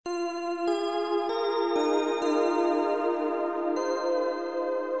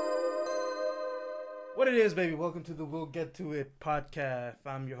What it is, baby? Welcome to the We'll Get To It podcast.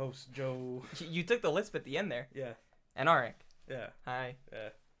 I'm your host, Joe. You took the lisp at the end there. Yeah. And Arik. Yeah. Hi.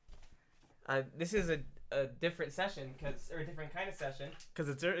 Yeah. This is a different session, or a different kind of session. Because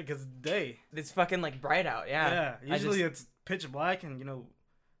it's day. It's fucking like bright out, yeah. Yeah. Usually it's pitch black and,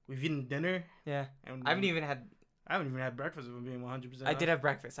 we've eaten dinner. Yeah. And I haven't even had breakfast if I'm being 100% I did have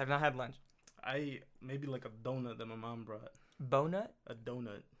breakfast. I've not had lunch. Maybe like a donut that my mom brought. Bonut? A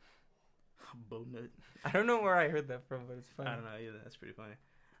donut. A bonut. I don't know where I heard that from, but it's funny. I don't know either. That's pretty funny.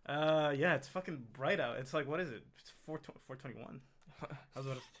 Yeah, it's fucking bright out. It's like, what is it? It's 4:21.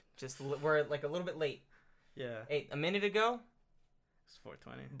 We're like a little bit late. Yeah. A minute ago, It's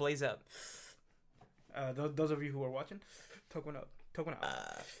 4:20. blaze up. Those of you who are watching, toke one out. Toke one out.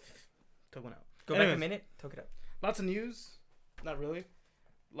 Toke one out. Go Anyways, back a minute, toke it up. Lots of news. Not really.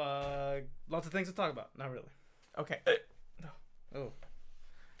 Lots of things to talk about. Not really. Okay. Oh.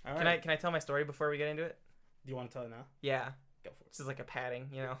 All Can right. I tell my story before we get into it? Do you want to tell it now? Yeah. Go for it. This is like a padding,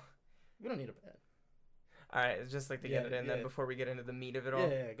 We don't need a bed. All right, it's just like to get it in yeah. then before we get into the meat of it all.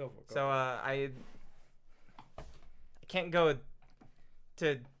 Yeah, go for it. So I can't go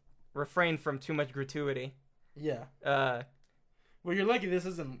to refrain from too much gratuity. Yeah. Well, you're lucky this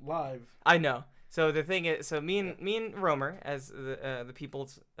isn't live. I know. So the thing is, me and Romer, as the people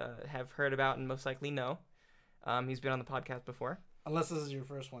have heard about and most likely know, he's been on the podcast before. Unless this is your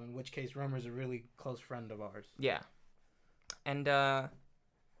first one, in which case Romer's a really close friend of ours. Yeah. And I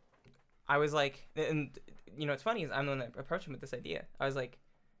was like, and what's funny is I'm the one that approached him with this idea. I was like,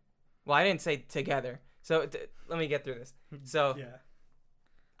 well, I didn't say together. So let me get through this. So yeah.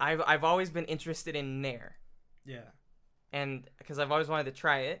 I've always been interested in Nair. Yeah. And because I've always wanted to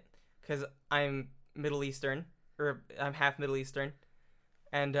try it, because I'm Middle Eastern, or I'm half Middle Eastern,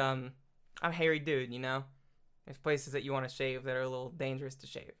 and I'm a hairy dude, There's places that you want to shave that are a little dangerous to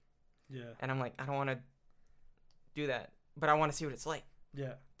shave. Yeah. And I'm like, I don't want to do that, but I want to see what it's like.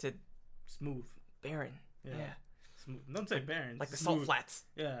 Yeah. To smooth. Barren. Yeah. Yeah. Smooth. Don't say barren. Like the smooth. salt flats.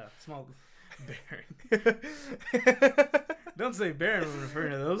 Yeah. Small. Barren. Don't say barren when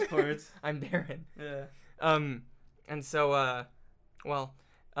referring to those parts. I'm barren. Yeah. And so,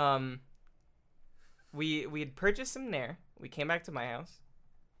 we had purchased some Nair. We came back to my house,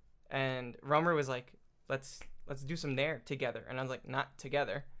 and Romer was like, let's do some Nair together. And I was like, not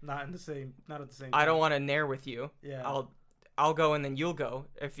together. Not at the same time. I don't want to Nair with you. Yeah. I'll go and then you'll go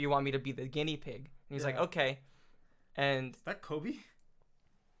if you want me to be the guinea pig. And he's like, okay. And is that Kobe?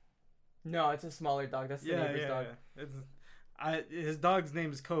 No, it's a smaller dog. That's the neighbor's dog. Yeah. His dog's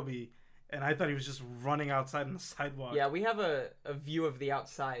name is Kobe, and I thought he was just running outside on the sidewalk. Yeah, we have a view of the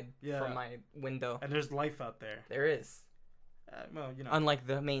outside from my window. And there's life out there. There is. Well, Unlike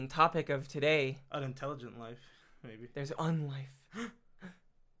the main topic of today. Unintelligent life, maybe. There's unlife.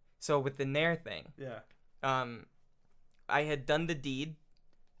 So with the Nair thing. Yeah. I had done the deed.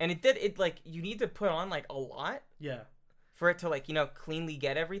 And it like, you need to put on like a lot. Yeah. For it to cleanly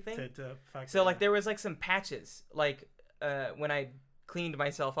get everything. So there was like some patches like when I cleaned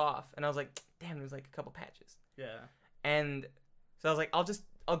myself off, and I was like, damn, there's like a couple patches. Yeah. And so I was like,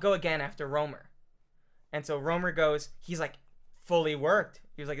 I'll go again after Romer. And so Romer goes, he's like fully worked.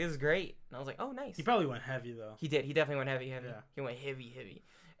 He was like, this is great. And I was like, oh, nice. He probably went heavy though. He did. He definitely went heavy. Yeah. He went heavy.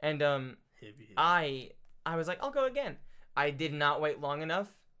 And heavy. I was like, I'll go again. I did not wait long enough.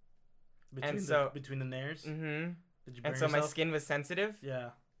 Between the Nairs? Mm-hmm. Did you burn and so yourself? my skin was sensitive. Yeah.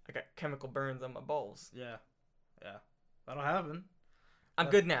 I got chemical burns on my balls. Yeah. Yeah. That'll happen. I'm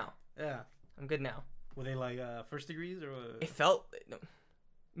good now. Yeah. I'm good now. Were they like first degrees or? It felt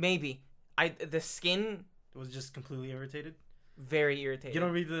maybe the skin was just completely irritated. Very irritated. You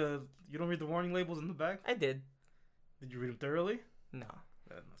don't read the warning labels in the back. I did. Did you read them thoroughly? No.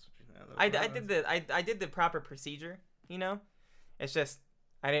 That's what you. I did the proper procedure. It's just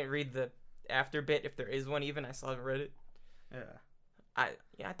I didn't read the after bit, if there is one even. I still haven't read it. Yeah. I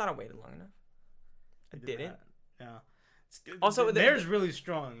thought I waited long enough. I didn't. Yeah. Also, Nair's really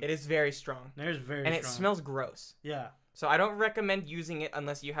strong. It is very strong. Nair's very and strong. it smells gross. Yeah. So I don't recommend using it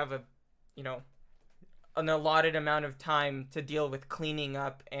unless you have an allotted amount of time to deal with cleaning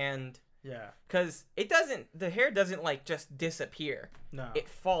up and. Yeah. Because the hair doesn't like just disappear. No. It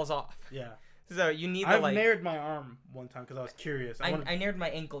falls off. Yeah. So you need to I've naired my arm one time because I was curious. I naired my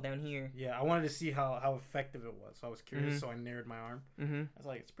ankle down here. Yeah, I wanted to see how effective it was. So I was curious, so I naired my arm. Mm-hmm. I was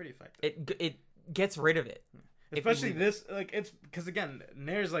like, it's pretty effective. It gets rid of it. Especially this, it's because again,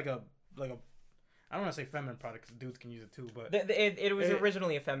 Nair's like a I don't want to say feminine product because dudes can use it too, but it was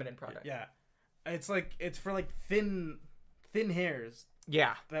originally a feminine product. Yeah, it's for like thin hairs.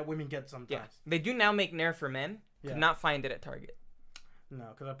 Yeah, that women get sometimes. Yeah, they do now make Nair for men. Could not find it at Target. No,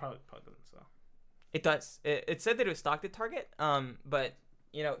 because I probably doesn't sell. It does. It said that it was stocked at Target. But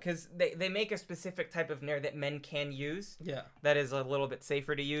you know, because they make a specific type of Nair that men can use. Yeah. That is a little bit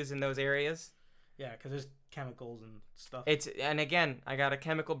safer to use in those areas. Yeah, because there's chemicals and stuff. And again, I got a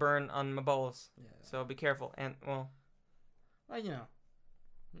chemical burn on my balls, Yeah. so be careful. And well, you know,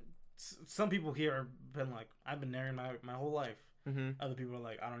 some people here have been like, I've been nairing my whole life. Other people are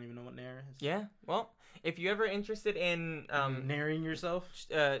like, I don't even know what Nair is. Yeah. Well, if you're ever interested in nairing yourself,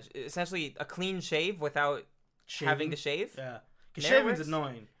 essentially a clean shave without having to shave. Yeah. Because Nair shaving's works.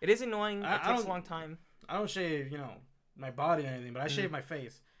 annoying. It is annoying. It takes don't- a long time. I don't shave, my body or anything, but I shave my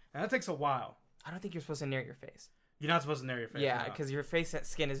face, and that takes a while. I don't think you're supposed to nair your face. You're not supposed to nair your face. Yeah, no. because your face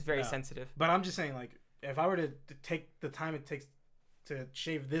skin is very No. sensitive. But I'm just saying, like, if I were to take the time it takes to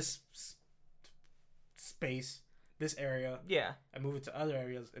shave this space, this area, Yeah, and move it to other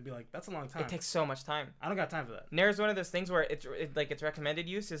areas, it'd be like, that's a long time. it takes so much time. I don't got time for that. Nair is one of those things where its recommended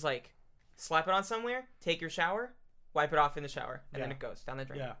use is like slap it on somewhere, take your shower, wipe it off in the shower, and then Yeah. it goes down the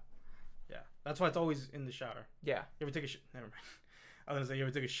drain. Yeah. That's why it's always in the shower. Yeah. You ever take a never mind. I was gonna say, you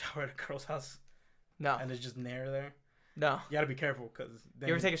ever take a shower at a girl's house No. and there's just Nair there? No. You gotta be careful, because You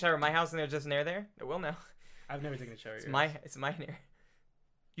ever take a shower at my house and there's just Nair there? It will now. I've never taken a shower. It's my Nair.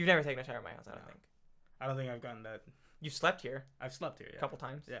 You've never taken a shower at my house, I don't No. think. I don't think I've gotten that. You slept here I've slept here, yeah. a couple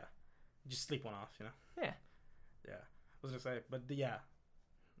times. Yeah. Just sleep one off, Yeah. Yeah. I was gonna say, but yeah.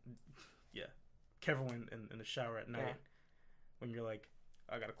 Careful in the shower at night when you're like,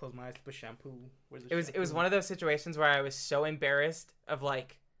 I gotta close my eyes to put shampoo. Where's the It was one of those situations where I was so embarrassed of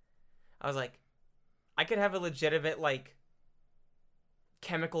like, I was like, I could have a legitimate like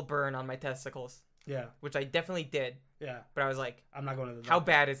chemical burn on my testicles, Yeah. which I definitely did. Yeah. But I was like, I'm not going to the how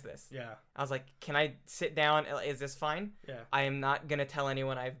bad is this? Yeah. I was like, can I sit down? Is this fine? Yeah. I am not gonna tell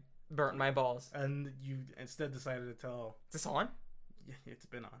anyone I've burnt my balls. And you instead decided to tell. Is this on? Yeah, it's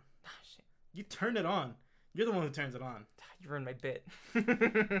been on. Ah, shit. You turned it on. You're the one who turns it on. You ruined my bit.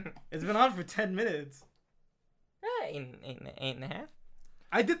 It's been on for 10 minutes. Ain't and a half.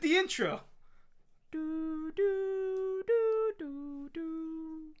 I did the intro. Do do do do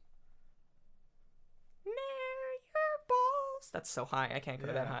do. Nair your balls. That's so high. I can't go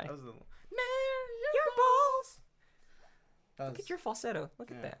that high. That was Nair your balls. Look at your falsetto.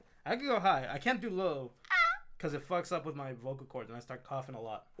 Look at that. I can go high. I can't do low because it fucks up with my vocal cords and I start coughing a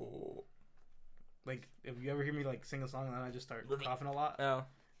lot. Oh. Like, if you ever hear me like sing a song and then I just start coughing a lot, Oh.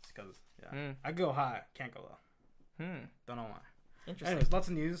 it's because I go high, can't go low. Don't know why. Interesting. Anyways, lots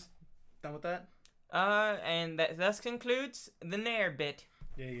of news. Done with that? And that thus concludes the Nair bit.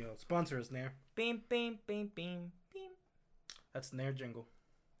 There you go. Sponsor us, Nair. Beam, beam, beam, beam, beam. That's Nair jingle.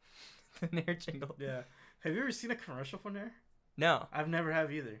 The Nair jingle. Yeah. Have you ever seen a commercial for Nair? No. I've never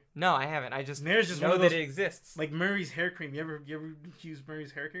have either. No, I haven't. I just Nair's just know one of that those, it exists. like Murray's hair cream. You ever use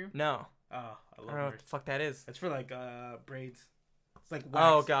Murray's hair cream? No. Oh, I I love don't know Murray. what the fuck that is. It's for like braids. It's like wax.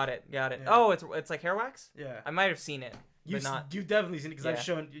 Oh, got it. Yeah. Oh, it's like hair wax? Yeah. I might have seen it, but not. You've definitely seen it because Yeah. I've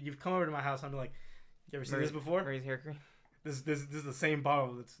shown. You've come over to my house and I'm like, you ever seen this before? Murray's hair cream. This is the same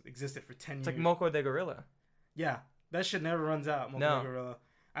bottle that's existed for 10 It's years. like Moco de Gorilla. Yeah, that shit never runs out. Moco No. de Gorilla.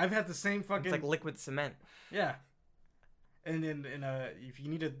 I've had the same fucking. It's like liquid cement. Yeah. And then if you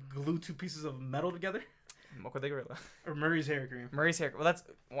need to glue two pieces of metal together, Moco de Gorilla. or Murray's hair cream. Murray's hair. Well, that's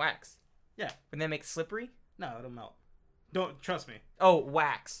wax. Yeah. But then make slippery. No, it'll melt. Don't trust me. Oh,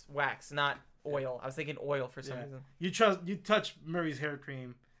 wax, not oil. I was thinking oil for some Yeah. reason. You touch Murray's hair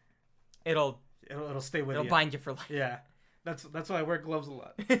cream, It'll it'll stay with you. bind you for life. Yeah. That's why I wear gloves a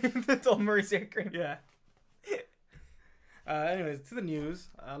lot. That's all Murray's hair cream. Yeah. Anyways, to the news.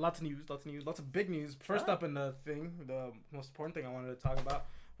 Lots of news. Lots of big news. First up in the most important thing I wanted to talk about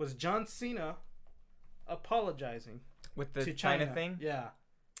was John Cena apologizing With the to China China thing. Yeah.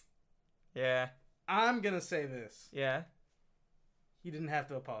 Yeah. I'm gonna say this. Yeah. He didn't have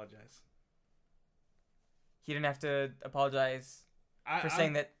to apologize. He didn't have to apologize for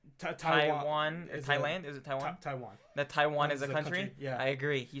saying that Taiwan is Thailand. Is it Taiwan? Taiwan. That Taiwan is is a a country? country, yeah. I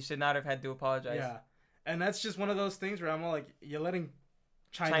agree. He should not have had to apologize. Yeah. And that's just one of those things where I'm all like, you're letting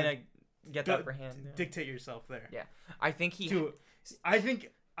China get the upper hand. Yeah. dictate yourself there. Yeah. I think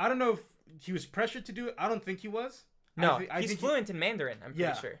I don't know if he was pressured to do it. I don't think he was. No, I he's think fluent in Mandarin, I'm pretty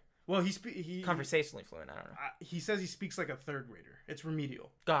Yeah. sure. Well, he Conversationally fluent, I don't know. he says he speaks like a third grader. It's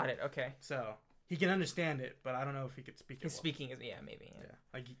remedial, Got it, okay. so he can understand it, but I don't know if he could speak it. His well. speaking is, maybe. Yeah. Yeah,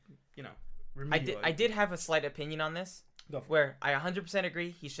 like remedial. I did have a slight opinion on this, Go for it. where I 100% agree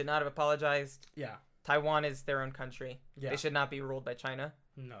he should not have apologized. Yeah. Taiwan is their own country. Yeah. They should not be ruled by China.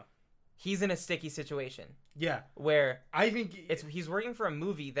 No. he's in a sticky situation Yeah, where I think he's working for a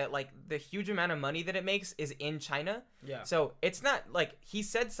movie that like the huge amount of money that it makes is in China. yeah, So it's not like he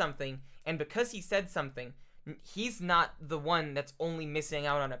said something, and because he said something, he's not the one that's only missing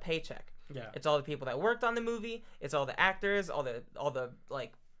out on a paycheck. yeah, It's all the people that worked on the movie. It's all the actors, all the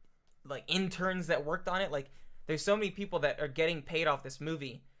like interns that worked on it. Like there's so many people that are getting paid off this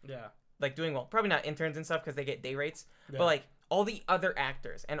movie, yeah. like doing well. Probably not interns and stuff because they get day rates, Yeah. but like all the other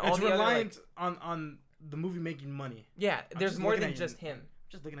actors and all It's the reliant other, like, on the movie making money. yeah. I'm There's just more looking than at your- just him.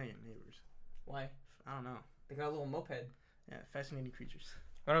 Just looking at your neighbors. Why? I don't know. They got a little moped. Yeah, fascinating creatures.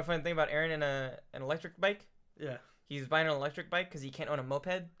 Want to know a funny thing about Aaron and an electric bike? Yeah, He's buying an electric bike because he can't own a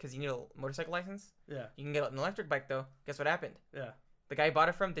moped because you need a motorcycle license. yeah, You can get an electric bike though. Guess what happened? yeah. The guy he bought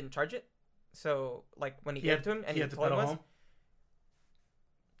it from didn't charge it. So like when he gave it to him and he had to told him pedal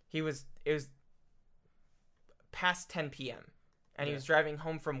it was past 10 p.m. and he Yeah. was driving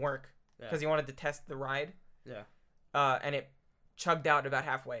home from work Yeah. because he wanted to test the ride. Yeah. And it chugged out about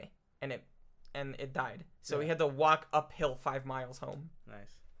halfway and it died. So Yeah. he had to walk uphill 5 miles home.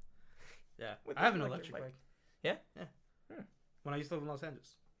 Nice. Yeah, With I have an an electric electric bike. Yeah? Yeah. Hmm. When I used to live in Los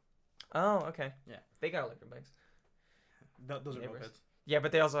Angeles. Oh, okay. Yeah. They got electric bikes. Those are Neighbors. mopeds. Yeah,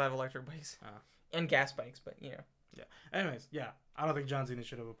 but they also have electric bikes Ah. and gas bikes. But you know. Anyways, yeah, I don't think John Cena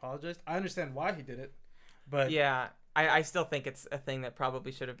should have apologized. I understand why he did it, but Yeah, I still think it's a thing that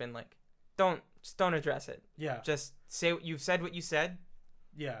probably should have been like, don't address it. yeah, Just say you've said what you said,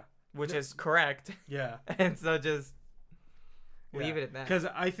 yeah, which Yeah. is correct, yeah. and so just leave Yeah. it at that. Because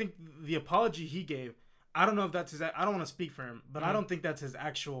I think the apology he gave, I don't know if that's his. I don't want to speak for him, but I Mhm. don't think that's his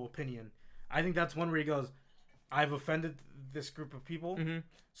actual opinion. I think that's one where he goes, "I've offended this group of people, Mm-hmm.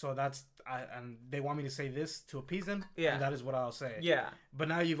 so and they want me to say this to appease them. Yeah. and that is what I'll say. Yeah. But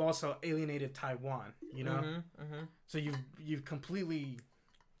now you've also alienated Taiwan, you know. Mm-hmm. So you've completely.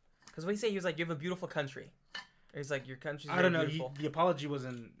 Because what he said, he was like, "You have a beautiful country." Or he's like, "Your country's I very don't know. beautiful." The apology was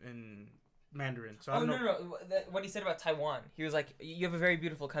in Mandarin, so I Oh don't no, know. no, no! What he said about Taiwan, he was like, "You have a very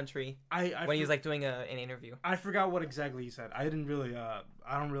beautiful country." I When he was like doing an interview. I forgot what exactly he said. I didn't really. I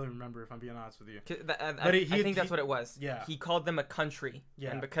don't really remember, if I'm being honest with you. I But think that's what it was. Yeah. He called them a country,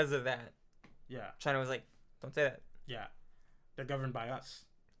 Yeah. and because of that, Yeah, China was like, "Don't say that." yeah. They're governed by us.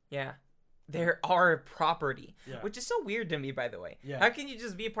 Yeah. They're our property. Yeah. Which is so weird to me, by the way. Yeah. How can you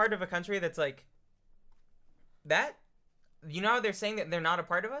just be a part of a country that's like that? You know how they're saying that they're not a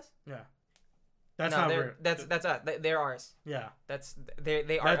part of us? Yeah. That's no, not they're, where. that's us. They're ours. Yeah.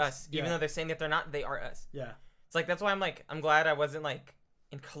 They are That's- us. Even yeah. though they're saying that they're not, they are us. Yeah. It's like that's why I'm glad I wasn't like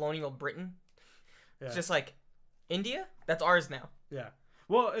in colonial Britain. Yeah. It's just like India, that's ours now. Yeah.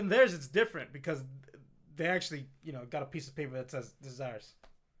 Well, in theirs it's different because they actually, got a piece of paper that says this is ours.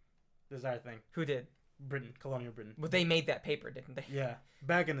 This is our thing. Who did? Britain, colonial Britain. But they made that paper, didn't they? Yeah.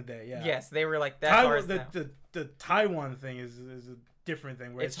 Back in the day, yeah. Yes, they were like that's ours Taiwan, now. the Taiwan thing is a different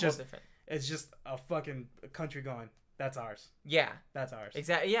thing where It's it's just different. it's just a fucking country going, that's ours. Yeah. That's ours.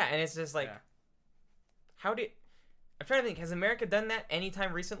 Exactly. Yeah, and it's just like, Yeah. how did? I'm trying to think. Has America done that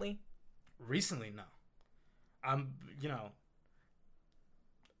anytime recently? Recently, no. I'm,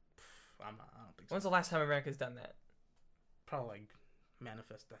 I don't think so. When's the last time America's done that? Probably like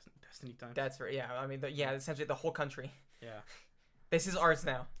Manifest Destiny time. That's right. Yeah, I mean, essentially the whole country. Yeah. This is ours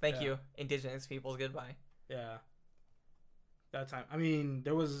now. Thank Yeah. you, indigenous peoples. Goodbye. Yeah. That time. I mean,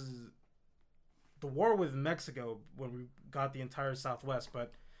 there was the war with Mexico when we got the entire Southwest,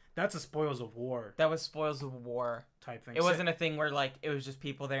 but that's a spoils of war That was spoils of war. type thing. It wasn't a thing where like it was just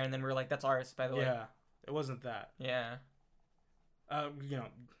people there, and then we're like, that's ours. By the way. Yeah. It wasn't that. Yeah.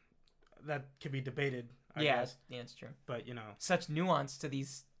 That could be debated, I Yeah. guess. Yeah, it's true. But, Such nuance to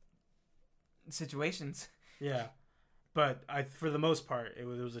these situations. yeah. But for the most part, it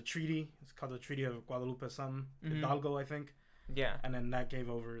was a treaty. It's called the Treaty of Guadalupe something. Mhm. Hidalgo, I think. Yeah. And then that gave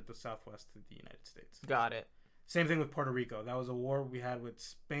over the Southwest to the United States. Got it. Same thing with Puerto Rico. That was a war we had with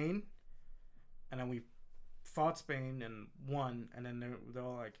Spain. And then we fought Spain and won. And then they're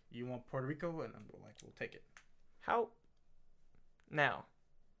all like, you want Puerto Rico? And then we're like, we'll take it. How? Now,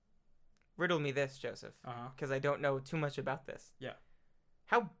 riddle me this, Joseph, Uh-huh. because I don't know too much about this. Yeah.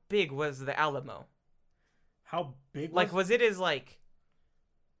 How big was the Alamo? How big Like, was it as like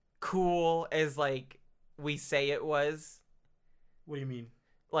cool as like we say it was? What do you mean?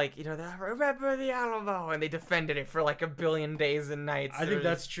 Like, remember the Alamo, and they defended it for like a billion days and nights. I think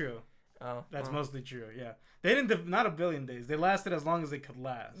that's true. Oh, That's well. mostly true, yeah. They didn't, not a billion days. They lasted as long as they could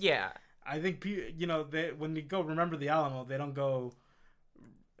last. Yeah. I think, when you go remember the Alamo, they don't go,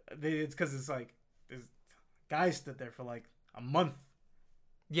 it's because it's like, this guy stood there for like a month.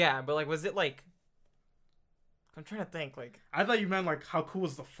 Yeah, but like, was it like I'm trying to think. Like, I thought you meant like how cool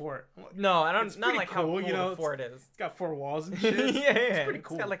is the fort? no, I don't. It's Not pretty like how cool, cool you know, the fort is. It's got 4 walls and Yeah, shit. yeah, It's pretty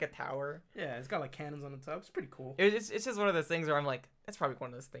cool. It's got like a tower. Yeah, it's got like cannons on the top. It's pretty cool. It's just one of those things where I'm like, that's probably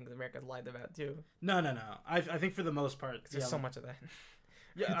one of those things America's lied about too. No. I think for the most part, Because there's so much of that.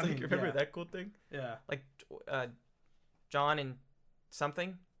 Yeah, It's I like, mean, remember yeah. that cool thing? Yeah. Like, John and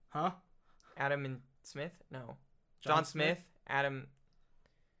something? Huh? Adam and Smith? No. John Smith, Adam.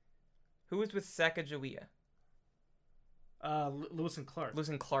 Who was with Sacagawea? Lewis and Clark. Lewis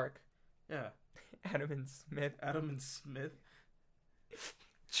and Clark. Yeah. Adam and Smith. Adam and Smith.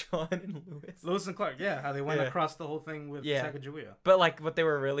 John and Lewis. Lewis and Clark. Yeah, how they went Yeah. across the whole thing with Yeah. Sacagawea. But like what they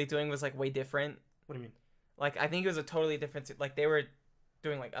were really doing was like way different. What do you mean? Like I think it was a totally different. Like they were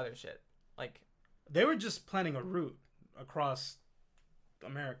doing like other shit. Like They were just planning a route across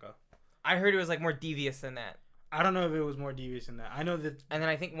America. I heard it was like more devious than that. I don't know if it was more devious than that. I know that. And then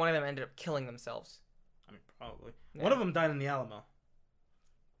I think one of them ended up killing themselves. I mean, probably. Yeah. One of them died in the Alamo.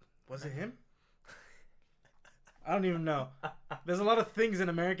 Was it him? I don't even know. There's a lot of things in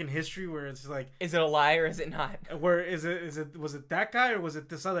American history where it's like, Is it a lie or is it not? where is it? Was it that guy or was it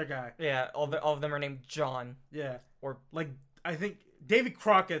this other guy? Yeah, all of them are named John Yeah. or Like, I think Davy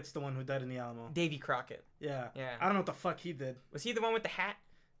Crockett's the one who died in the Alamo. Davy Crockett. Yeah. Yeah. I don't know what the fuck he did. Was he the one with the hat?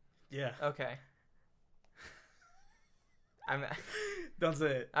 Yeah. Okay. Don't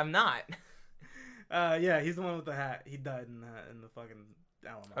say it. I'm not. Yeah, he's the one with the hat. He died in the fucking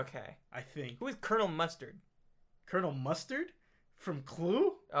Alamo. Okay. I think. Who is Colonel Mustard? Colonel Mustard from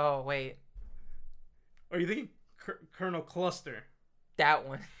Clue? Oh wait, Or are you thinking Colonel Cluster? that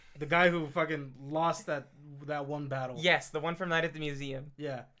one. The guy who fucking lost that one battle. Yes, the one from Night at the Museum.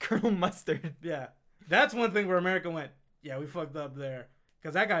 Yeah. Colonel Mustard. Yeah. That's one thing where America went, yeah, we fucked up there.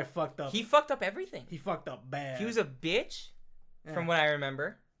 Because that guy fucked up. He fucked up everything. He fucked up bad. He was a bitch, Yeah. from what I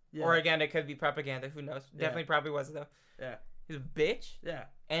remember. Yeah. Or again, it could be propaganda. Who knows? Definitely probably was though. Yeah. He's a bitch, Yeah.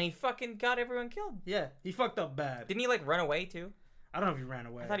 and he fucking got everyone killed. Yeah. He fucked up bad. Didn't he like run away too? I don't know if he ran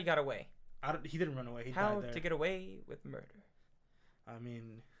away. I thought he got away. He didn't run away. He How died there. to get away with murder? I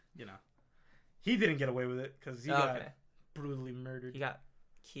mean, you know. He didn't get away with it because he got brutally murdered. He got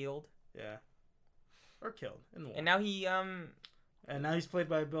killed, Yeah. Or killed in the war. and now he And now he's played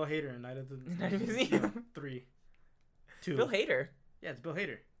by Bill Hader in Night at the Night at the Museum. 3. 2. Bill Hader Yeah, it's Bill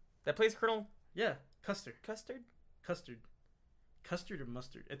Hader. that plays Colonel Yeah, Custer. Custard. Custard or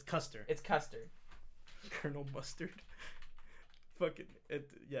mustard? It's Custer. It's Custard. Colonel Mustard. Fucking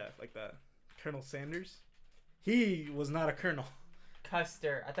yeah, like that. Colonel Sanders. He was not a colonel.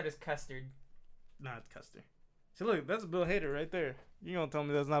 Custer. I thought it was Custard. Nah, it's Custer. See, look, that's Bill Hader right there. You gonna tell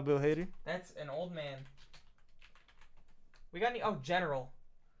me that's not Bill Hader? That's an old man. We got any? Oh, General.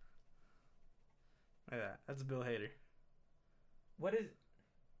 Yeah, that's Bill Hader. What is?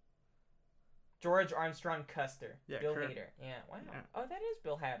 George Armstrong Custer. Yeah, Bill correct. Hader. Yeah. Wow. Yeah. Oh, that is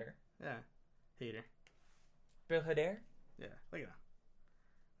Bill Hader. Yeah, Hader. Bill Hader. Yeah, look at him.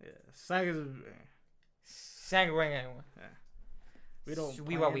 Yeah, Sagas. Sanguine. Yeah. We don't.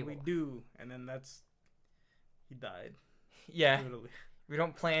 We plan, what we we will. do, and then that's. He died. Yeah. Literally. We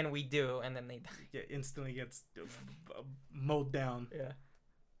don't plan. We do, and then they die. Yeah, instantly gets mowed down. Yeah.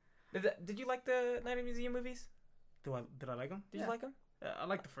 Did you like the Night at the Museum movies? Did I like them? Did you like them? Yeah, I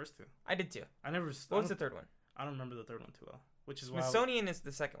like the first 2. I did too. I never. What was the third one? I don't remember the third one too well. Which is why. Smithsonian is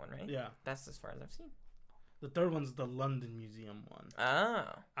the second one, right? Yeah, That's as far as I've seen. the third one's the London Museum one. Oh.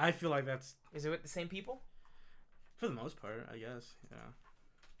 I feel like that's Is it with the same people? for the most part, I guess. Yeah.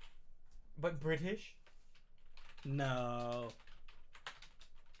 But British? No.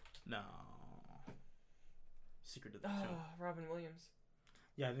 No. Secret of the Tomb. Oh, Robin Williams.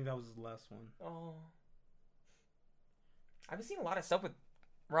 Yeah, I think that was his last one. Oh. I've been seeing a lot of stuff with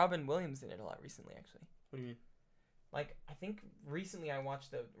Robin Williams in it a lot recently, actually. What do you mean? Like, I think recently I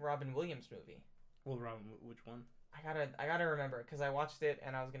watched the Robin Williams movie. Well, Robin, which one? I gotta remember, because I watched it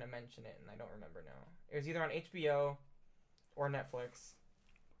and I was gonna mention it and I don't remember now. It was either on HBO or Netflix.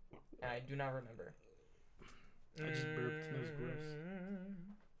 And I do not remember. I just burped. It was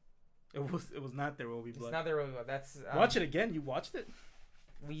gross. It was not There Will Be It's Blood. not the really well. That's Watch it again. You watched it?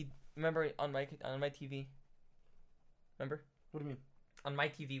 We remember on my TV. Remember? What do you mean? On my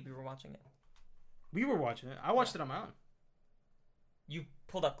TV we were watching it. We were watching it. I watched it on my own. You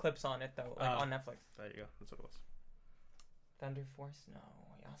pulled up clips on it though, like on Netflix. There you go. That's what it was. Thunder Force, no.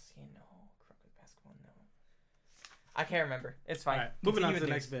 Yasuke, no. Crooked Basketball, no. I can't remember. It's fine. All right, moving on Continue to the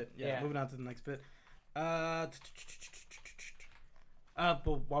with next news. bit. Yeah, moving on to the next bit.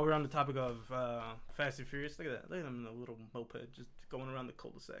 But while we're on the topic of Fast and Furious, look at that. Look at them in a little moped just going around the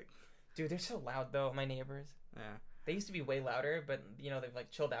cul-de-sac. Dude, they're so loud though, my neighbors. Yeah. They used to be way louder, but you know, they've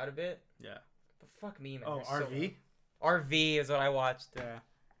like chilled out a bit. Yeah. But fuck me, man. Oh, they're so RV. loud. RV is what I watched. Yeah,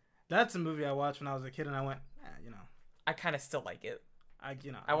 that's a movie I watched when I was a kid, and I went, you know, I kind of still like it.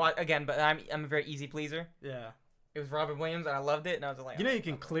 you know, I watch again, but I'm a very easy pleaser. Yeah. It was Robin Williams, and I loved it, and I was like, You know, you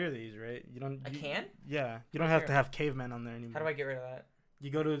can clear these, right? You don't. I can? Yeah, you don't have to have cavemen on there anymore. How do I get rid of that? You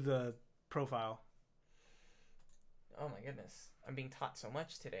go to the profile. Oh my goodness, I'm being taught so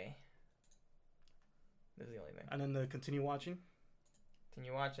much today. This is the only thing. And then the continue watching.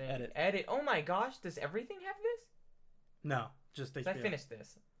 Continue watching. Edit. Edit. Oh my gosh, does everything have this? No, just HBO. I finished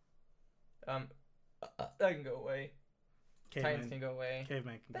this. That can go away. Caveman. Titans can go away.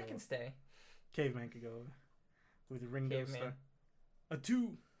 Caveman can That go. can stay. Caveman can go with the Ringo Caveman. Starr. A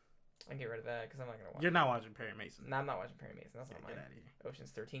 2. I can get rid of that because I'm not gonna watch. You're not watching Perry Mason. No, I'm not watching Perry Mason. That's Yeah, not get mine. out of here.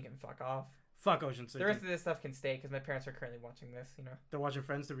 Ocean's 13 can fuck off. Fuck Ocean's 13. The rest of this stuff can stay because my parents are currently watching this. You know. They're watching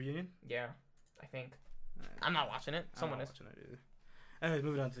Friends, the reunion. Yeah, I think. I'm not watching it. Someone I'm is. not watching it either. Anyways,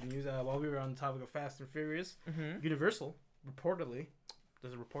 moving on to the news. While we were on the topic of Fast and Furious, Mm-hmm. Universal reportedly,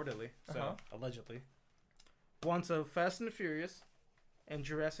 so allegedly, wants a Fast and the Furious and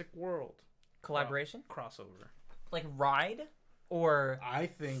Jurassic World Collaboration, crossover. like ride or I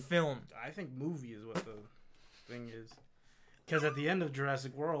think movie is what the thing is, because at the end of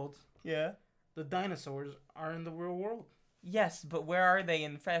Jurassic World, Yeah. the dinosaurs are in the real world, Yes, but where are they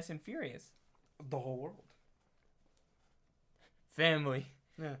in Fast and Furious? the whole world. Family.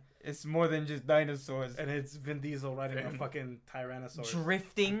 Yeah, It's more than just dinosaurs. and it's Vin Diesel riding a Family. fucking Tyrannosaurus.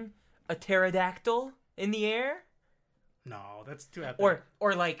 Drifting a pterodactyl in the air, No, that's too epic.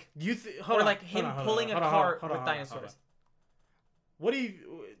 or like you him pulling a car with dinosaurs. What do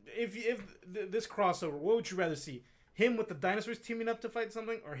you if this crossover? What would you rather see? Him with the dinosaurs teaming up to fight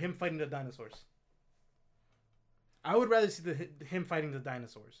something, or him fighting the dinosaurs? I would rather see him fighting the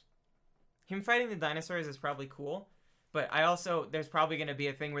dinosaurs. Him fighting the dinosaurs is probably cool, but there's probably gonna be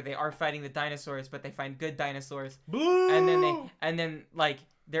a thing where they are fighting the dinosaurs, but they find good dinosaurs, Boo! and then like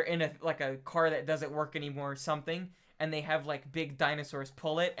they're in a car that doesn't work anymore or something, and they have like big dinosaurs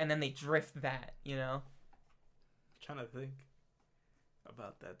pull it, and then they drift that, you know. Trying to think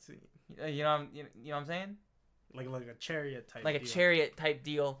about that scene, You know what I'm saying? like a chariot type, Like a deal. chariot type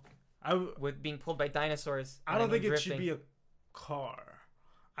deal I with being pulled by dinosaurs. I don't think it should be a car.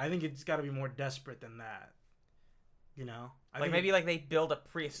 I think it's got to be more desperate than that. You know, maybe like they build a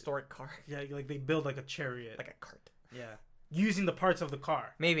prehistoric car, yeah, like they build like a chariot, like a cart. yeah, using the parts of the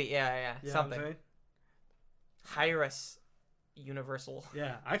car. Maybe, yeah, You know what I'm something. saying? Hyrus Universal.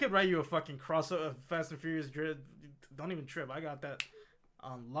 Yeah, I could write you a fucking crossover Fast and Furious Dread. Don't even trip. I got that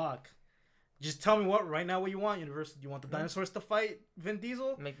on lock. Just tell me what you want, Universal. Do you want the dinosaurs to fight Vin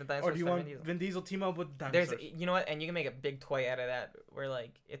Diesel? Make the dinosaurs Or do you fight want Vin Diesel. Vin Diesel team up with dinosaurs? You know what? And you can make a big toy out of that, where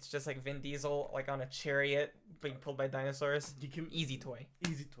like it's just like Vin Diesel like on a chariot being pulled by dinosaurs. You can Easy toy.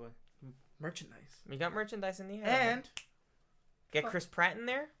 easy toy merchandise You got merchandise in the air. and Get Chris Pratt in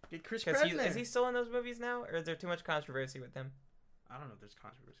there. get Chris Because Pratt in there. is he still in those movies now, or is there too much controversy with him? I don't know if there's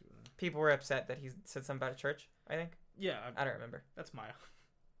controversy with him. People were upset that he said something about a church. I think Yeah, I don't remember. that's Maya.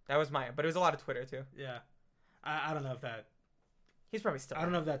 That was Maya, but it was a lot of Twitter too. Yeah, I don't know if that. He's probably still. I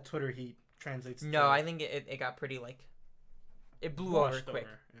don't know if that Twitter heat translates. No, to I think it got pretty like. It blew over washed quick.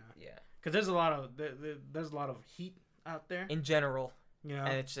 Yeah, Yeah. because there's a lot of there's a lot of heat out there. In general, You know,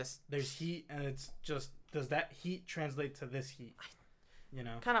 and it's just there's heat, and it's just does that heat translate to this heat? You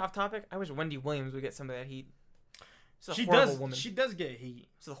know, kind of off topic. I wish Wendy Williams would get some of that heat. She's a she horrible does. woman. She does get heat.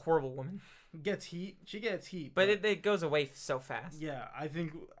 She's a horrible woman. Gets heat. She gets heat. But it goes away so fast. yeah, I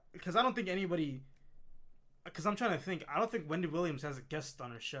think because I don't think anybody. Because I'm trying to think. I don't think Wendy Williams has a guest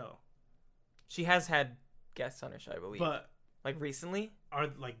on her show. She has had guests on her show, I believe. But like recently, are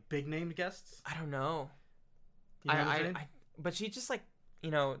like big named guests? I don't know. You know what I'm saying? But she just like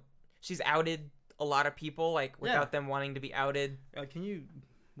she's outed a lot of people like without them wanting to be outed. Can you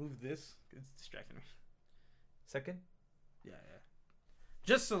move this? It's distracting me. Second, Yeah.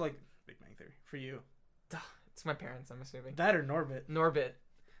 Just so like Big Bang Theory for you. it's my parents. I'm assuming That or Norbit. Norbit.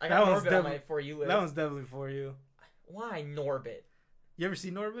 I That got one's Norbit on definitely- my For You list. That one's definitely for you. Why Norbit? You ever see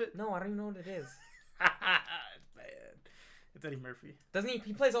Norbit? No, I don't even know what it is. It's bad. It's Eddie Murphy. Doesn't he?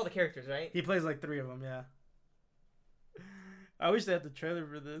 He plays all the characters, right? He plays like 3 of them. Yeah. I wish they had the trailer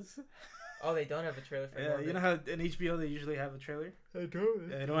for this. Oh, they don't have a trailer for Yeah, Norbit. you know how in HBO they usually have a trailer. I don't.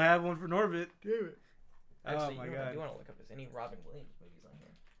 Yeah, they don't have one for Norbit. Damn it. Actually, Oh my you know what? I god. do want to look up if there's any Robin Williams movies on here.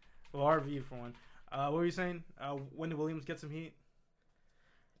 Well, RV for one. What were you saying? Wendy Williams get some heat.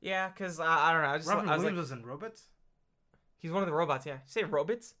 Yeah, cause I don't know. Robin I was Williams like, was in Robots. he's one of the robots. Yeah, you say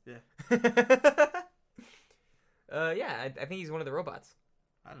robots? Yeah. Yeah, I think he's one of the robots.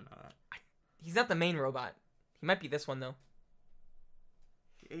 I don't know that. He's not the main robot. He might be this one though.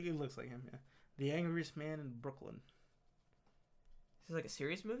 It looks like him. Yeah. The Angriest Man in Brooklyn. Is this like a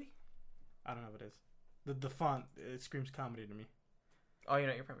serious movie? I don't know what it is. The font, it screams comedy to me. Oh, you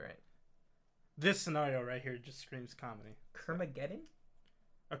know, you're probably right. This scenario right here just screams comedy. Kermageddon?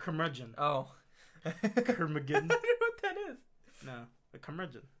 A curmudgeon. Oh. Kermageddon? I don't know what that is. No, a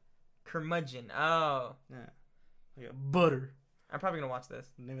curmudgeon. Curmudgeon. Oh. Yeah. Like a butter. I'm probably going to watch this.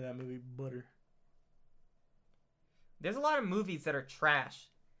 The name of that movie, Butter. There's a lot of movies that are trash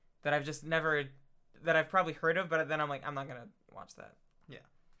that I've just never, that I've probably heard of, but then I'm like, I'm not going to watch that. Yeah.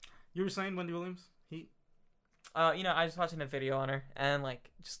 You were saying Wendy Williams? Heat? You know, I was watching a video on her, and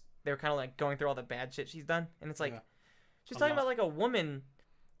like, just, they were kind of like going through all the bad shit she's done, and it's like, she's talking about like a woman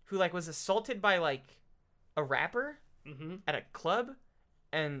who like was assaulted by like a rapper at a club,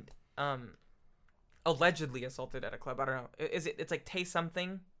 and allegedly assaulted at a club. I don't know. It's like Tay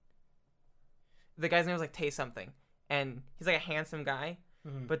something. The guy's name was like Tay something, and he's like a handsome guy.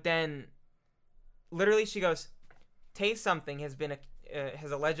 But then, literally, she goes, Tay something has been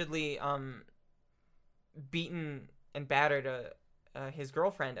has allegedly beaten and battered his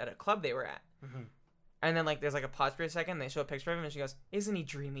girlfriend at a club they were at. And then like there's like a pause for a second. And they show a picture of him, and she goes, "Isn't he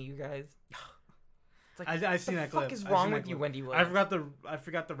dreamy, you guys?" It's like, I've seen that clip. What the fuck is wrong with you, Wendy Williams? I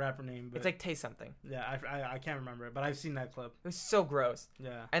forgot the rapper name. But it's like Tay something. Yeah, I can't remember it, but I've seen that clip. It was so gross.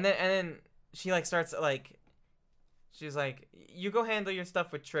 Yeah. And then she like starts like, she's like, "You go handle your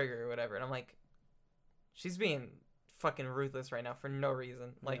stuff with Trigger or whatever," and I'm like, she's being fucking ruthless right now for no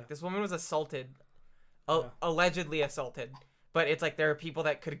reason. Like this woman was assaulted, allegedly assaulted, but it's like there are people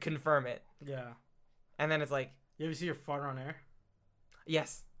that could confirm it. Yeah. And then it's like, you ever see her fart on air?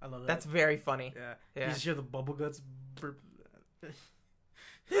 Yes. I love that. That's very funny. Yeah. You just hear the bubble guts burp.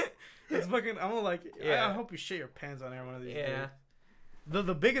 It's fucking, I'm like, I hope you shit your pants on air one of these days.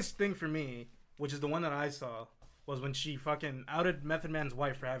 The biggest thing for me, which is the one that I saw, was when she fucking outed Method Man's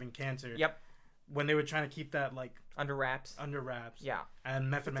wife for having cancer. Yep. When they were trying to keep that like under wraps. Yeah. And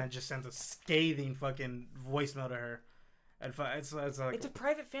Method Man just sent a scathing fucking voicemail to her. And it's like, it's a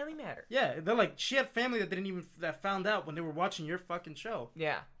private family matter. Yeah, they're like, she had family that found out when they were watching your fucking show.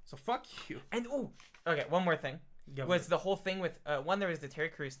 Yeah. So fuck you. And okay, one more thing was the whole thing with one. There was the Terry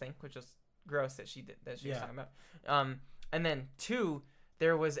Crews thing, which was gross that she was talking about. And then two,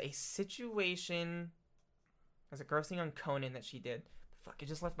 there was a situation. There's a gross thing on Conan that she did. Fuck, it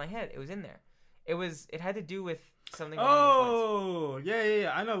just left my head. It was in there. It had to do with something. Oh,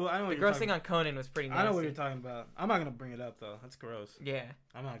 yeah. I know. The gross thing on Conan was pretty nasty. I know what you're talking about. I'm not gonna bring it up though. That's gross. Yeah.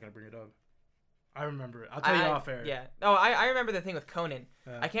 I'm not gonna bring it up. I remember it. I'll tell you off air. Yeah. Oh, I remember the thing with Conan.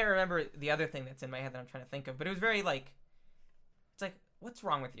 I can't remember the other thing that's in my head that I'm trying to think of, but it was very like, it's like, what's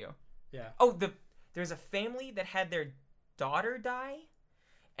wrong with you? Yeah. Oh, there's a family that had their daughter die,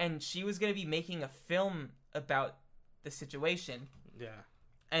 and she was gonna be making a film about the situation. Yeah.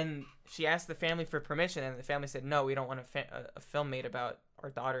 And she asked the family for permission, and the family said, "No, we don't want a film made about our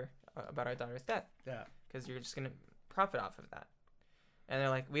daughter's death. Yeah, because you're just gonna profit off of that." And they're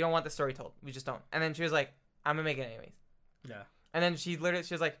like, "We don't want the story told. We just don't." And then she was like, "I'm gonna make it anyways." Yeah. And then she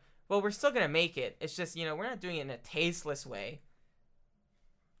was like, "Well, we're still gonna make it. It's just, we're not doing it in a tasteless way."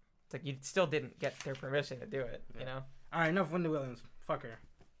 It's like you still didn't get their permission to do it, you know. All right, enough Wendy Williams. Fuck her.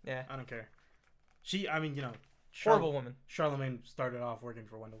 Yeah. I don't care. Horrible woman. Charlemagne started off working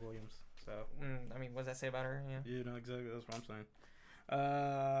for Wendy Williams, so. What does that say about her? Yeah. You know exactly. That's what I'm saying.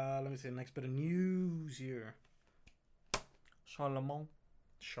 Let me see the next bit of news here. Charlemagne.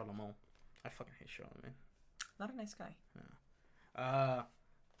 I fucking hate Charlemagne. Not a nice guy. Yeah.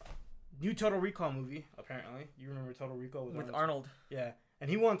 New Total Recall movie. Apparently, you remember Total Recall with Arnold? Yeah, and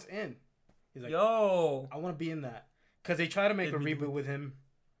he wants in. He's like, "Yo, I want to be in that," because they try to make a reboot with him.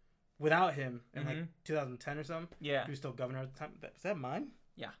 Without him in like 2010 or something. Yeah. He was still governor at the time. Is that mine?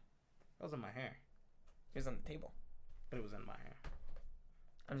 Yeah. That was in my hair. It was on the table. But it was in my hair.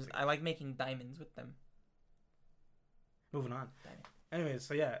 I like making diamonds with them. Moving on. Anyways,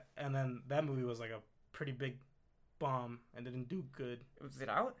 so yeah, and then that movie was like a pretty big bomb and didn't do good. Was it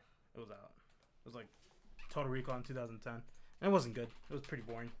out? It was out. It was like Total Recall in 2010. And it wasn't good. It was pretty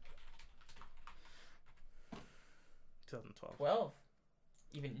boring. 2012. 12.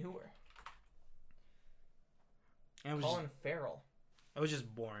 Even newer. And it was Colin Farrell. It was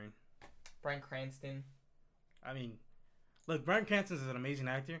just boring. Bryan Cranston. I mean, look, Bryan Cranston is an amazing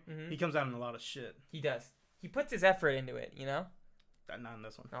actor. He comes out in a lot of shit. He does. He puts his effort into it, you know? Not in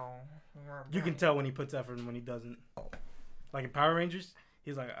this one. No. You can tell when he puts effort and when he doesn't. Like in Power Rangers,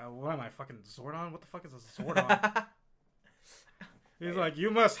 he's like, what am I, fucking Zordon? What the fuck is a Zordon? He's like, you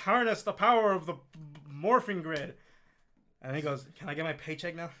must harness the power of the morphing grid. And he goes, can I get my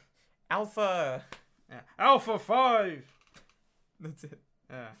paycheck now? Alpha. Yeah. Alpha 5. That's it.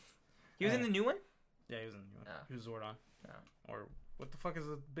 Yeah. He was in the new one? Yeah, he was in the new one. Oh. He was Zordon. Oh. Or what the fuck is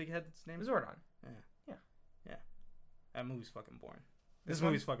the big head's name? Zordon. That movie's fucking boring. This This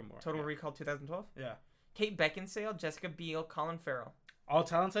movie's fucking boring. Total Recall 2012? Yeah. Kate Beckinsale, Jessica Biel, Colin Farrell. All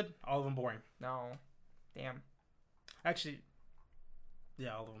talented, all of them boring. No. Damn. Actually,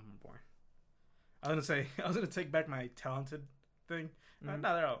 yeah, all of them are boring. I was gonna take back my talented thing. Mhm.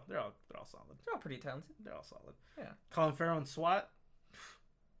 No, they're all solid. They're all pretty talented. They're all solid. Yeah. Colin Farrell and SWAT,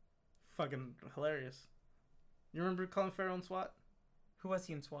 fucking hilarious. You remember Colin Farrell and SWAT? Who was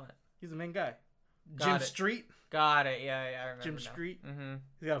he in SWAT? He's the main guy. Got Jim it. Street. Got it. Yeah, I remember. Jim now. Street. Mm-hmm.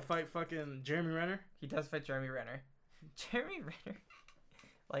 He's got to fight fucking Jeremy Renner. He does fight Jeremy Renner. Jeremy Renner,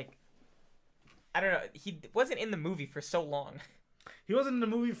 like, I don't know. He wasn't in the movie for so long. He wasn't in the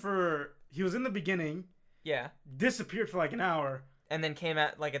movie for. He was in the beginning. Yeah. Disappeared for like an hour. And then came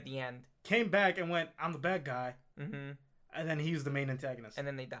at like at the end. Came back and went, "I'm the bad guy." Mm-hmm. And then he's the main antagonist. And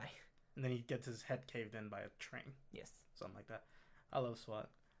then they die. And then he gets his head caved in by a train. Yes. Something like that. I love SWAT.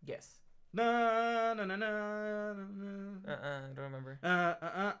 Yes. Na na na na na. I don't remember. Oh,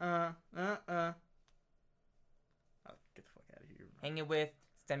 get the fuck out of here. Hanging with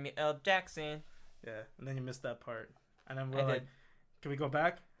Samuel L. Jackson. Yeah, and then you missed that part. And then I we're like, did. "Can we go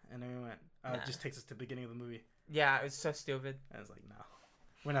back?" And then we went. Nah. It just takes us to the beginning of the movie. Yeah, it was so stupid. And it's like, no,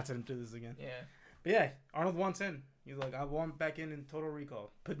 we're not sitting through this again. Yeah. But yeah, Arnold wants in. He's like, "I want back in Total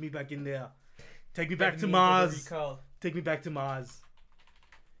Recall. Put me back in there. Take me back to Mars. Take me back to Mars."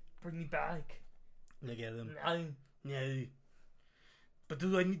 Bring me back. Look at him. No. No. But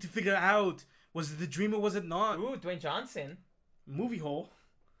do I need to figure out, was it the dream or was it not? Ooh, Dwayne Johnson. Movie Hole.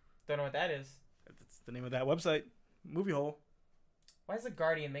 Don't know what that is. That's the name of that website. Movie Hole. Why is the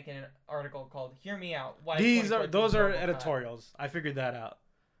Guardian making an article called "Hear Me Out"? Why Those are editorials. I figured that out.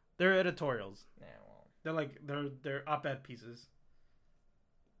 They're editorials. Yeah, well. They're like they're op-ed pieces.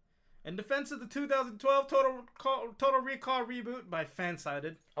 In defense of the 2012 Total Recall reboot by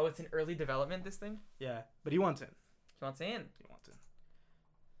Fansided. Oh, it's in early development. This thing. Yeah, but he wants in. He wants in. He wants in.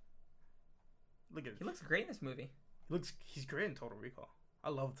 Look at it. He looks great in this movie. He's great in Total Recall. I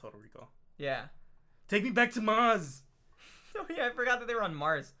love Total Recall. Yeah. Take me back to Mars. Oh yeah, I forgot that they were on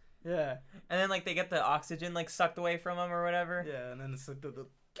Mars. Yeah. And then like they get the oxygen like sucked away from them or whatever. Yeah, and then it's like the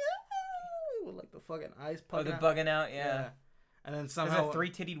with like the fucking eyes Oh, pugging they're out. bugging out. Yeah. And then There's somehow a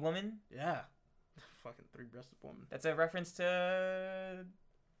three-titted woman. Yeah. Fucking three-breasted woman. That's a reference to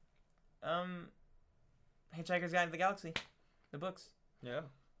Hitchhiker's Guide to the Galaxy, the books. Yeah.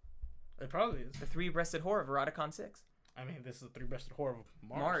 It probably is. The three-breasted whore of Eroticon 6. I mean, this is the three-breasted whore of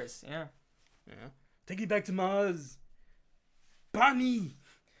Mars. Mars, yeah. Yeah. Take me back to Mars. Bonnie.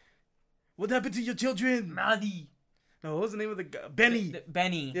 What happened to your children? Maddie. No, what was the name of the guy? Benny.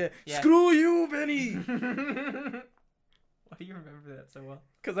 Benny. Yeah. Yeah. Screw you, Benny. Why do you remember that so well?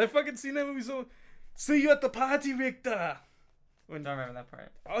 Because I fucking seen that movie so... See you at the party, Richter. I don't remember that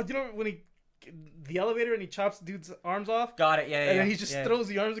part. Oh, you know when he... The elevator and he chops dude's arms off? Got it, yeah, And then he just throws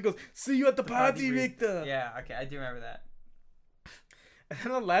the arms and goes, see you at the party, Richter. Yeah, okay, I do remember that. And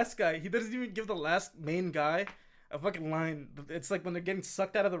then the last guy, he doesn't even give the last main guy a fucking line. It's like when they're getting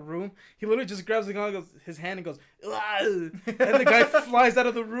sucked out of the room, he literally just grabs the guy, his hand and goes, "Ah!" And the guy flies out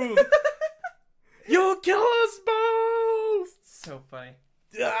of the room. You'll kill us both! So funny.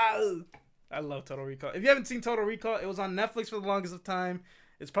 Ah! I love Total Recall. If you haven't seen Total Recall, it was on Netflix for the longest of time.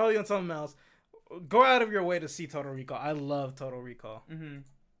 It's probably on something else. Go out of your way to see Total Recall. I love Total Recall. Mm-hmm.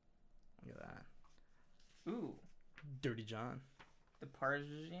 Look at that. Ooh. Dirty John. The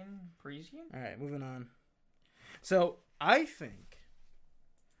Parisian? All right, moving on. So, I think,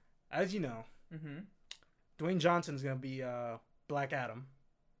 as you know, Mm-hmm. Dwayne Johnson's going to be Black Adam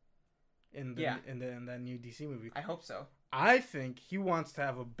in the, Yeah. in that new DC movie. I hope so. I think he wants to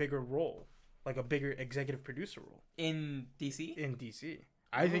have a bigger role, like a bigger executive producer role In DC? in DC.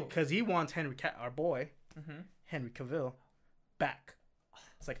 I think Oh. because he wants our boy, Mm-hmm. Henry Cavill, back.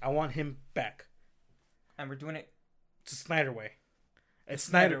 It's like, I want him back. And we're doing it. It's a Snyder way. It's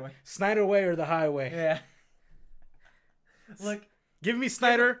Snyder way. Snyder way or the highway. Yeah. Look, Give me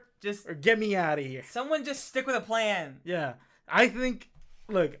Snyder just or get me out of here. someone just stick with a plan. Yeah. I think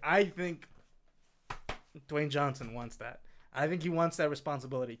Dwayne Johnson wants that. I think he wants that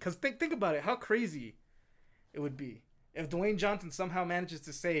responsibility. Because think about it. How crazy it would be if Dwayne Johnson somehow manages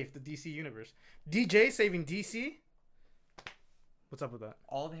to save the DC universe. DJ saving DC? What's up with that?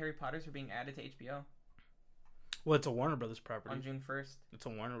 All of the Harry Potters are being added to HBO Well, it's a Warner Brothers property. on June 1st. It's a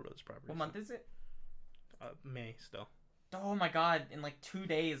Warner Brothers property. What month is it? May still. Oh my god, in like 2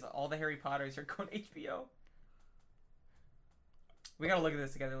 days, all the Harry Potters are going to HBO. We gotta look at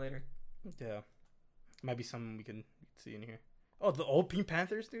this together later. Yeah. Might be something we can see in here. Oh, the old Pink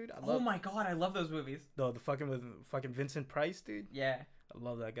Panthers, dude. I Oh love my god, I love those movies. the fucking with fucking Vincent Price, dude. Yeah. I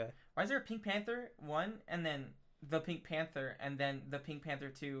love that guy. Why is there a Pink Panther 1 and then the Pink Panther and then the Pink Panther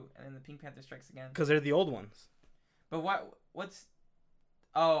 2 and then the Pink Panther Strikes Again? Because they're the old ones. But what's...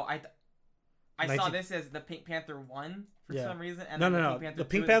 Oh, I saw 19 this as the Pink Panther 1 for Yeah. some reason. And No, then no, no. Pink The 2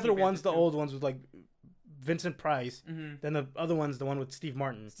 Pink and Panther one's the 2. old ones with like Vincent Price. Mm-hmm. Then the other one's the one with Steve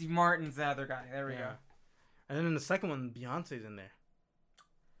Martin. Steve Martin's the other guy. There we go. And then in the second one, Beyonce's in there.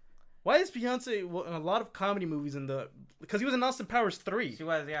 Why is Beyonce in a lot of comedy movies because he was in Austin Powers 3. She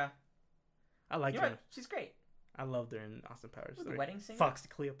was, yeah. I like You know her. what? She's great. I loved her in Austin Powers Was 3. the wedding singer? Foxy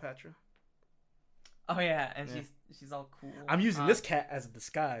Cleopatra. Oh yeah, and Yeah. she's all cool. I'm using this cat as a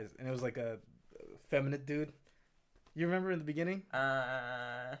disguise, and it was like a feminine dude. You remember in the beginning?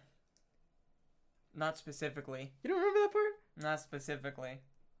 Not specifically. You don't remember that part? Not specifically.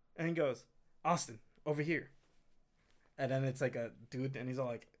 And he goes, Austin, over here. And then it's like a dude, and he's all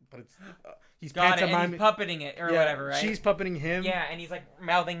like, but it's he's Got it. And pantomiming. he's puppeting it or whatever, right? She's puppeting him. Yeah, and he's like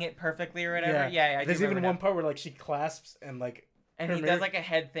mouthing it perfectly or whatever. Yeah, I do There's even remember one now. part where like she clasps and like And her he mirror- does like a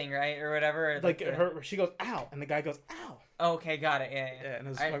head thing, right, or whatever. like the- her she goes ow, and the guy goes ow. Okay, got it. Yeah. Yeah, and it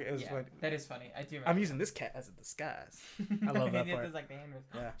was I- fucking, it was yeah, funny. That is funny. I do. Remember. I'm using this cat as a disguise. I love that He part. does like the hand moves.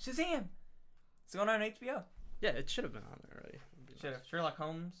 Yeah. Shazam! It's going on HBO. Yeah, it should have been on there already. Should have. Sherlock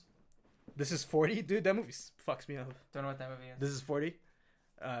Holmes. This is 40, dude. That movie fucks me up. Don't know what that movie is. This is 40.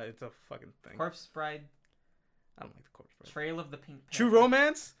 It's a fucking thing. Corpse Bride. I don't like the Corpse Bride. Trail of the Pink Panther. True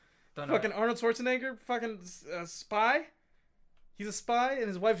Romance. Don't know. Fucking Arnold Schwarzenegger. Fucking spy. He's a spy, and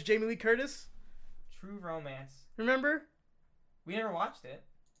his wife's Jamie Lee Curtis. True Romance. Remember? We never watched it.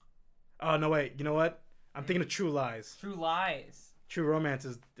 Oh no, wait. You know what? I'm thinking of True Lies. True Lies. True Romance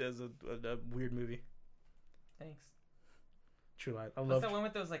is a weird movie. Thanks. True Lies. I What's love that one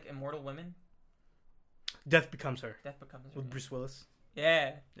with those like immortal women? Death Becomes Her Death Becomes Her. with Bruce Willis.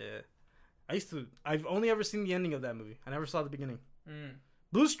 Yeah. Yeah. I've only ever seen the ending of that movie. I never saw the beginning. Mm.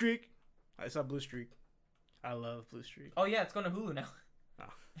 Blue Streak. I saw Blue Streak. I love Blue Streak. Oh yeah, it's going to Hulu now.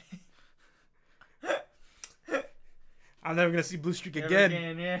 I'm never gonna see Blue Streak Never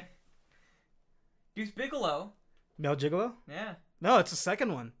again. yeah. Deuce Bigelow. Mel Gigolo? Yeah. No, it's the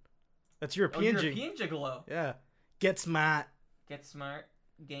second one. That's European Gig. European Gigolo. Yeah. Get Smart. Get Smart.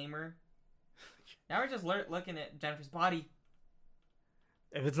 Gamer. Now we're just looking at Jennifer's body.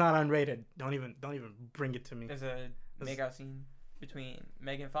 If it's not unrated, don't even bring it to me. There's a make-out scene between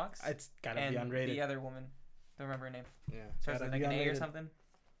Megan Fox It's gotta and be unrated. the other woman. Don't remember her name. Yeah. Starts Gotta with like be an A or unrated. something.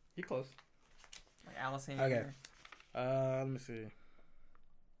 You close. Like Allison. Okay. or- Let me see.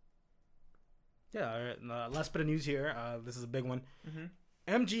 Yeah, all right. Last bit of news here. This is a big one. Mhm.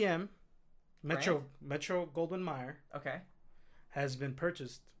 MGM, Metro Goldwyn Mayer, Okay. has been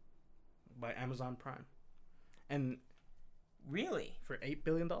purchased by Amazon Prime, and Really? for $8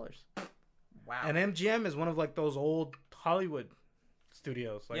 billion. Wow. And MGM is one of like those old Hollywood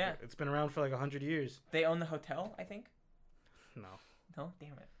studios. Like, Yeah. it's been around for like 100 years. They own the hotel, I think. No, No,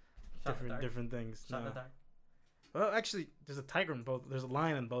 damn it. Shot in the dark. different things. Shot in No. the dark. Well, actually, there's a tiger in both. There's a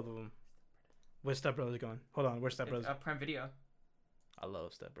lion in both of them. Where's Step Brothers going? Hold on, where's Step Brothers? Prime Video. I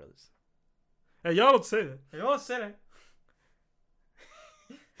love Step Brothers. Hey, y'all don't say that. You all said it.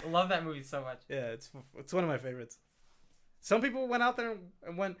 I love that movie so much. Yeah, it's one of my favorites. Some people went out there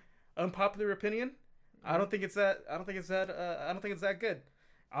and went unpopular opinion. I don't think it's that. I don't think it's that good.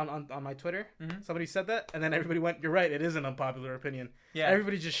 On my Twitter, Mhm. somebody said that, and then everybody went, "You're right. It is an unpopular opinion." Yeah.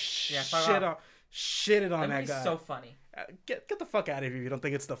 Everybody just fuck shitted that on that movie's guy. so funny. Get the fuck out of here if you don't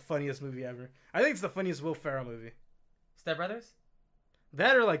think it's the funniest movie ever. I think it's the funniest Will Ferrell movie. Step Brothers?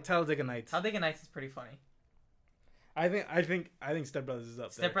 That or like Talladega Nights. Talladega Nights is pretty funny. I think Step Brothers is up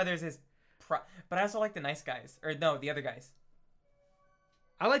there. Step Brothers is but I also like the nice guys. Or no, the other guys.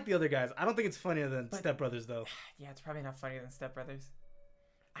 I like the other guys. I don't think it's funnier than But- Step Brothers though. Yeah, it's probably not funnier than Step Brothers.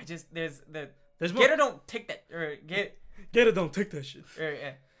 I just there's There's get more. it, don't take that or get Get it, don't take that shit.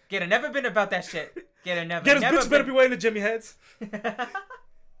 or get it. Never been about that shit. Get it. Never. Get his never bitch better be waiting to Jimmy Heads.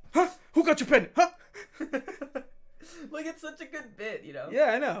 Huh? Who got your pen? Huh? Like it's such a good bit, you know.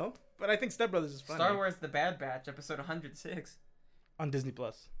 Yeah, I know. But I think Step Brothers is funny. Star Wars: The Bad Batch, episode 106. On Disney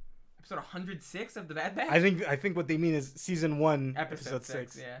Plus. Episode 106 of The Bad Batch. I think what they mean is season 1, episode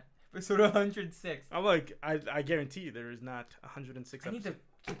 6. Yeah. Episode 106. I'm like, I guarantee you there is not 106 I episodes. need to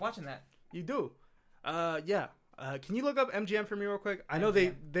keep watching that. You do. Yeah. Can you look up MGM for me real quick? I know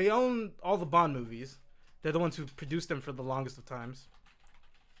MGM. they own all the Bond movies. They're the ones who produced them for the longest of times.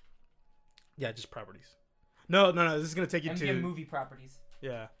 Yeah, just properties. No. This is gonna take you MGM to movie properties.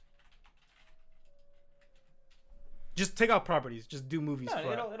 Yeah. Just take out properties. Just do movies. No,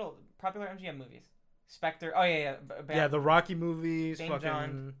 for it'll popular MGM movies. Spectre. Oh yeah. Yeah, the Rocky movies, James fucking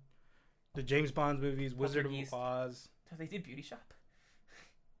Bond. the James Bond movies, Wizard of Poltergeist. Oz, Oh, they did Beauty Shop.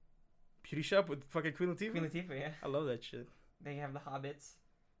 Beauty Shop with fucking Queen Latifah. Queen Latifah, yeah. I love that shit. They have the Hobbits.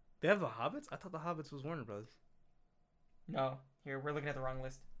 They have the Hobbits. I thought the Hobbits was Warner Brothers. No, here we're looking at the wrong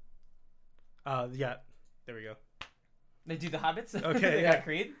list. Yeah, there we go. They do the Hobbits. Okay, They yeah. got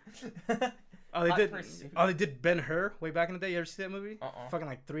Creed. Oh, they Hot did. Pursuit. Oh, they did Ben Hur way back in the day. You ever see that movie? Uh-uh. Fucking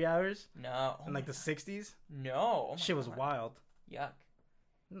like 3 hours No. in like the '60s. No. Oh my Shit was God. wild. Yuck.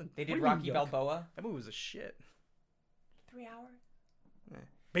 They What did do you mean, Rocky yuck? Balboa. That movie was a shit. 3 hours.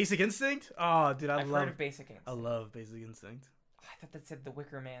 Basic Instinct. Oh, dude, I've heard of Basic Instinct. I love Basic Instinct. Oh, I thought that said The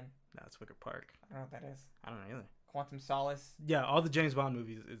Wicker Man. No, it's Wicker Park. I don't know what that is. I don't know either. Quantum Solace. Yeah, all the James Bond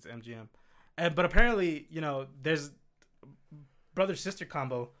movies, it's MGM. But apparently, there's brother sister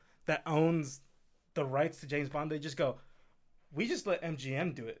combo that owns the rights to James Bond. They just go, we just let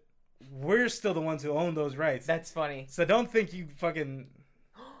MGM do it. We're still the ones who own those rights. That's funny. So don't think you fucking.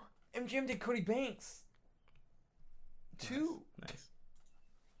 MGM did Cody Banks. 2. Nice.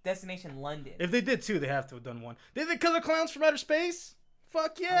 Destination London. If they did 2, they have to have done 1. Did they Killer Clowns from Outer Space?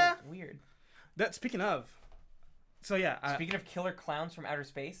 Fuck yeah. Oh, weird. That speaking of. So yeah. Speaking of killer clowns from outer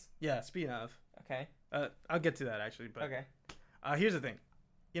space. Yeah. Speaking of. Okay. I'll get to that actually. But Okay. Here's the thing.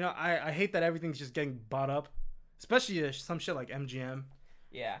 I hate that everything's just getting bought up, especially some shit like MGM,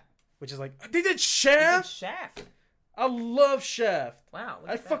 Yeah. which is like they did They did Shaft. Shaft. I love Shaft. Wow. look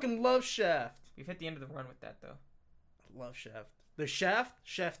I at that. fucking love Shaft. We've hit the end of the run with that though. I love Shaft. There's Shaft,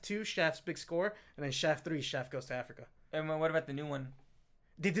 Shaft 2, Shaft's Big Score, and then Shaft 3, Shaft Goes to Africa. And what about the new one?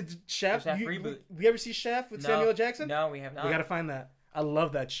 They did Shaft. The Shaft reboot. We ever see Shaft with Samuel L. Jackson? No, we have not. We gotta find that. I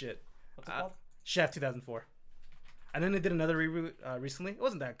love that shit. What's it called? Shaft 2004. And then they did another reboot recently. It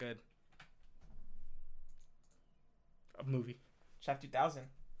wasn't that good. A movie. Shaft 2000.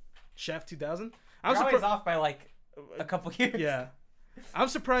 Shaft 2000. I'm always off by like a couple years. Yeah. I'm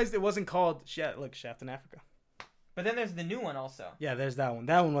surprised it wasn't called Shaft in Africa. But then there's the new one also. Yeah, there's that one.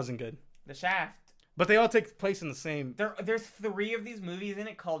 That one wasn't good. The Shaft. But they all take place in the same. There's 3 of these movies in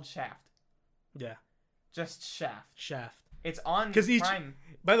it called Shaft. Yeah. Just Shaft. Shaft. It's on 'Cause each- Prime.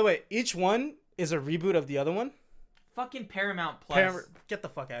 By the way, each one is a reboot of the other one. Fucking Paramount Plus. Get the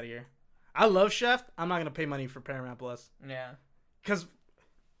fuck out of here. I love Shaft. I'm not gonna pay money for Paramount Plus Yeah. because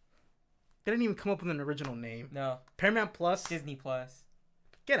they didn't even come up with an original name. No. Paramount Plus. Disney Plus.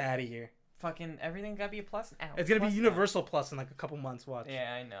 Get out of here. Fucking everything gotta be a plus now. It's gonna be Plus now. Universal Plus in like a couple months. Watch.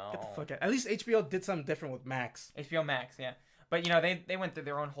 Yeah, I know. Get the fuck out. At least HBO did something different with Max. HBO Max, yeah. But they went through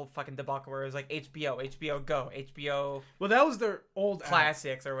their own whole fucking debacle where it was like HBO Go, HBO Well, that was their old app.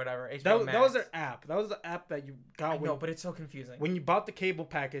 Classics or whatever. HBO Max. That was their app. That was the app that you got I know, but it's so confusing. when you bought the cable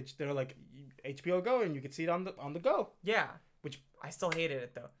package. They're like HBO Go, and you could see it on the go. Yeah. Which I still hated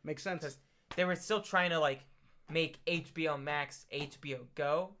it though. makes sense. Because they were still trying to like make HBO Max HBO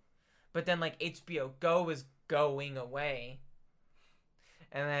Go, but then like HBO Go was going away,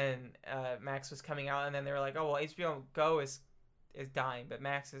 and then Max was coming out, and then they were like, oh well, HBO Go is dying, but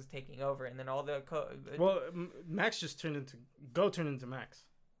Max is taking over, and then all the Max just turned into Max.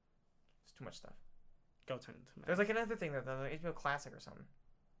 it's too much stuff. Go turned into Max. There's like another thing that like HBO Classic or something.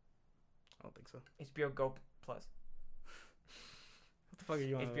 I don't think so. HBO Go Plus. What the fuck are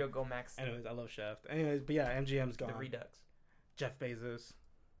you on? HBO Go Max. Anyways, I love Shaft. Anyways, but yeah, MGM's gone. The Redux. Jeff Bezos.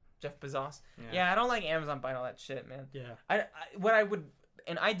 Jeff Bezos. Yeah, I don't like Amazon buying all that shit, man. Yeah. What I would,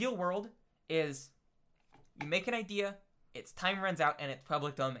 an ideal world is, you make an idea, its time runs out, and it's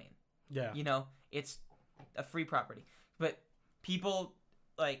public domain. Yeah. You know, it's a free property. But people,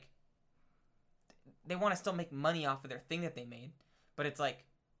 like, they want to still make money off of their thing that they made. But it's like,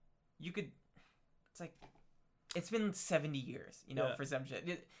 it's been 70 years, you know, Yeah. for some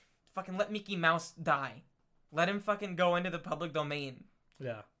shit. Fucking let Mickey Mouse die. Let him fucking go into the public domain.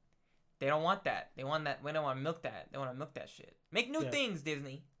 Yeah. They don't want that. They want that. We don't want to milk that. They want to milk that shit. Make new things,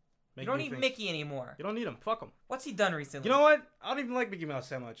 Disney. Make you don't new need things. Mickey anymore. You don't need him. Fuck him. What's he done recently? You know what? I don't even like Mickey Mouse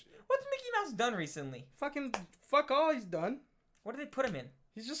that much. What's Mickey Mouse done recently? Fucking fuck all he's done. What did they put him in?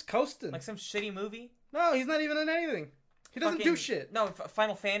 He's just coasting. Like some shitty movie? No, he's not even in anything. He doesn't do Fucking- shit. No,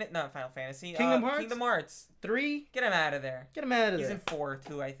 Final Fantasy. Kingdom Hearts? Kingdom Hearts. 3? Get him out of there. Get him out of He's there. in 4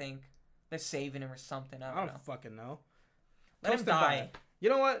 too, I think. They're saving him or something. I I don't don't know. fucking know. Let him Toasted by die. it. You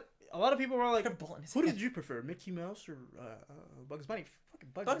know what? A lot of people were like, Put a bullet in his who head. did you prefer, Mickey Mouse or Bugs Bunny? Fucking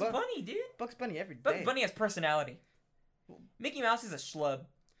Bugs Bunny, dude. Bugs Bunny every day. Bugs Bunny has personality. Mickey Mouse is a schlub.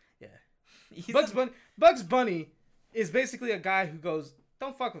 Yeah. He's Bugs Bunny is basically a guy who goes,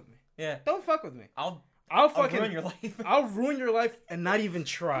 don't fuck with me. Yeah. Don't fuck with me. I'll fucking ruin your life. I'll ruin your life and not even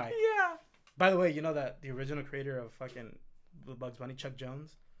try. Yeah. By the way, you know that the original creator of fucking Bugs Bunny, Chuck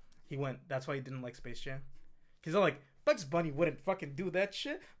Jones, he went. That's why he didn't like Space Jam. Because they're like, Bugs Bunny wouldn't fucking do that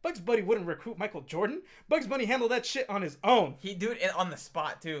shit. Bugs Bunny wouldn't recruit Michael Jordan. Bugs Bunny handled that shit on his own. He do it on the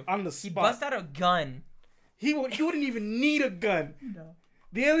spot too. On the He spot. bust out a gun. He wouldn't even need a gun. No.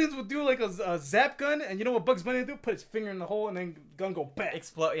 The aliens would do like a zap gun, and you know what Bugs Bunny would do? Put his finger in the hole, and then gun go back.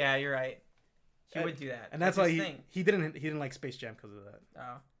 Explode. Yeah, you're right. He would do that. And that's why he didn't like Space Jam because of that.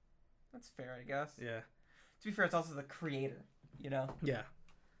 Oh, that's fair, I guess. Yeah. To be fair, it's also the creator. You know. Yeah.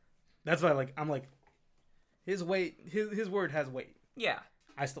 That's why I'm like, his word has weight. Yeah.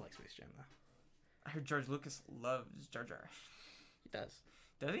 I still like Space Jam though. I heard George Lucas loves Jar Jar. He does.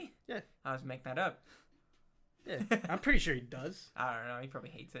 Does he? Yeah. I was making that up. Yeah. I'm pretty sure he does. I don't know. He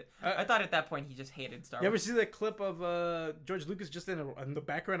probably hates it. I thought at that point he just hated Star Wars. You ever see that clip of George Lucas just in the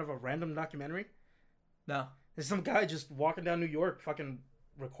background of a random documentary? No. There's some guy just walking down New York, fucking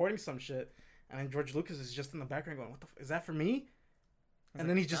recording some shit, and then George Lucas is just in the background going, "What is that for me?" And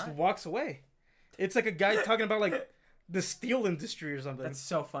then he just walks away. It's like a guy talking about like the steel industry or something. That's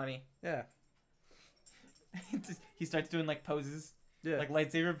so funny. Yeah. He starts doing like poses. Yeah. Like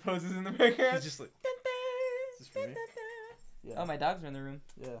lightsaber poses in the background. He's just like, "Is this for me?" Yeah. Oh, my dogs are in the room.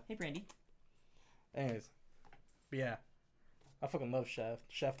 Yeah. Hey, Brandy. Anyways, but yeah, I fucking love Shaft.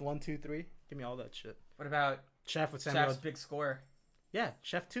 Shaft 1, 2, 3. Give me all that shit. What about Shaft with Samuel. Shaft's big score? Yeah,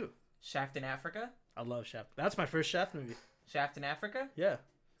 Shaft 2. Shaft in Africa? I love Shaft. That's my first Shaft movie. Shaft in Africa? Yeah.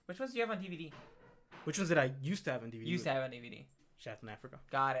 Which ones do you have on DVD? Which ones did I used to have on DVD? Used to have on DVD. Shaft in Africa.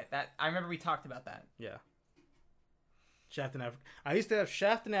 Got it. That I remember we talked about that. Yeah. Shaft in Africa. I used to have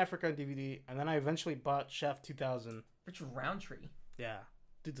Shaft in Africa on DVD, and then I eventually bought Shaft 2000. Richard Roundtree. Yeah.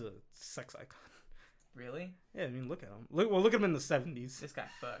 Dude's a sex icon. Really? Yeah, I mean, look at him. Look at him in the 70s. This guy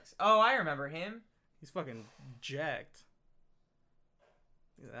fucks. Oh, I remember him. He's fucking jacked.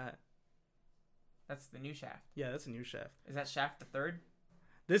 Look at that. That's the new Shaft. Yeah, that's a new Shaft. Is that Shaft the third?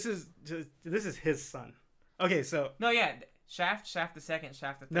 This is his son. Okay, so No, yeah. Shaft the second,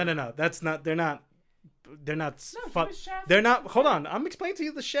 Shaft the third. no. That's not. They're not. They're not. No, he was Shaft. They're not. Hold on. I'm explaining to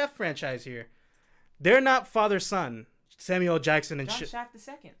you the Shaft franchise here. They're not father son. Samuel Jackson and John shit. Shaft the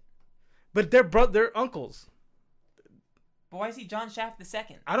second. But they're uncles. But why is he John Shaft the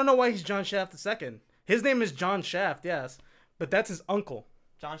second? I don't know why he's John Shaft the second. His name is John Shaft, yes, but that's his uncle.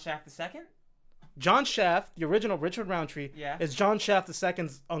 John Shaft the second? John Shaft, the original Richard Roundtree, Yeah. is John Shaft the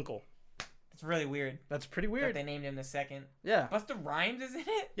second's uncle. It's really weird. That's pretty That weird. they named him the second. Yeah. Busta Rhymes is in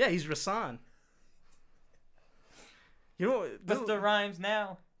it? Yeah, he's Rasan. You know, Busta Rhymes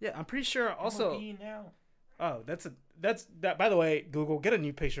now. yeah, I'm pretty sure also. MLB now. Oh, that's that. By the way, Google, get a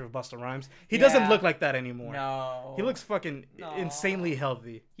new picture of Busta Rhymes. He doesn't Yeah. look like that anymore. No. He looks fucking No. insanely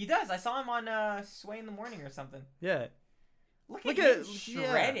healthy. He does. I saw him on Sway in the Morning or something. Yeah, Look Look at at him it,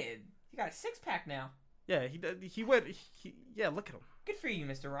 shredded. He got a six-pack now. yeah. He went. Yeah, look at him. Good for you,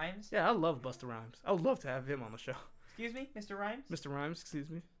 Mr. Rhymes. Yeah, I love Busta Rhymes. I would love to have him on the show. Excuse me, Mr. Rhymes? Mr. Rhymes, excuse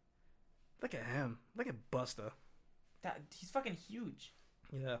me. Look at him. Look at Busta. He's fucking huge.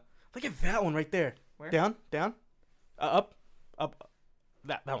 Yeah. Look at that one right there. Where? Down. Up.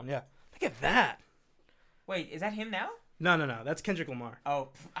 That one, yeah. Look at that. Wait, is that him now? No. That's Kendrick Lamar. Oh,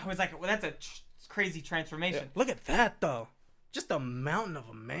 I was like, well, that's a crazy Yeah. transformation. Look at that, though. Just a mountain of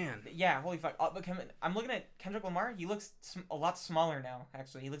a man. Yeah, holy fuck. I'm looking at Kendrick Lamar. He looks a lot smaller now,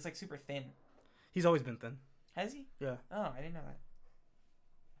 actually. He looks like super thin. He's always been thin. Has he? Yeah. Oh, I didn't know that.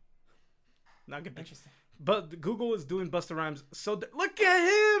 Not good picture. Interesting. But Google is doing Busta Rhymes. Look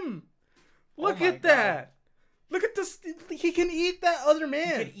at him. Look Oh my at that. Look at this. He can eat that other He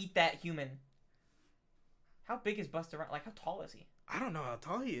man. could eat that human. How big is Busta Rhymes? Like, how tall is he? I don't know how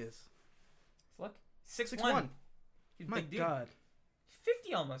tall he is. Let's look. 6'1". 6'1". He's a My big dude. God.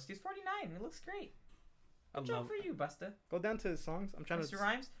 50 almost. He's 49. It looks great. Good job for you, Busta. Go down to his songs. I'm trying Mr. to.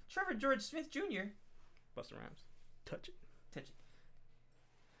 Rhymes. Trevor George Smith Jr. Busta Rhymes. Touch it. Touch it.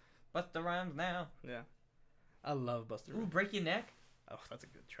 Busta Rhymes now. Yeah. I love Busta Ooh, Rhymes. Break Your Neck. Oh, that's a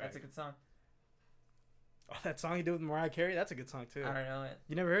good track. That's a good song. Oh, that song you did with Mariah Carey? That's a good song, too. I don't know it.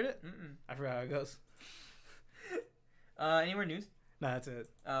 You never heard it? Mm-mm. I forgot how it goes. Any more news? No, that's it.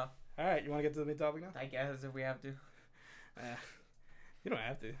 Oh, All right, you want to get to the main topic now? I guess if we have to. You don't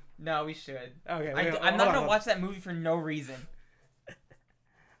have to. No, we should. Okay. I'm not gonna watch that movie for no reason.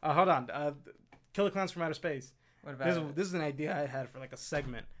 Hold on. Killer Clowns from Outer Space. What about it? This is an idea I had for like a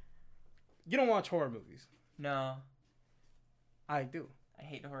segment. You don't watch horror movies. No, I do. I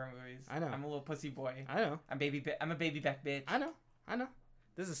hate horror movies. I know. I'm a little pussy boy. I know. I'm a baby back bitch. I know.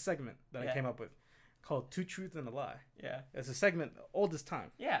 This is a segment that I Yeah. came up with called Two Truths and a Lie. Yeah. It's a segment old as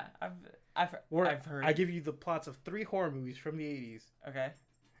time. Yeah. I've heard. I give you the plots of 3 horror movies from the 80s. Okay.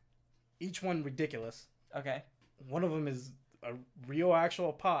 Each one ridiculous. Okay. One of them is a real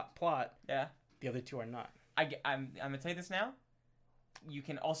actual plot. Yeah. The other two are not. I'm gonna tell you this now. You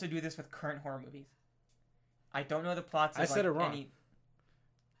can also do this with current horror movies. I don't know the plots. Of, I said it wrong. Any...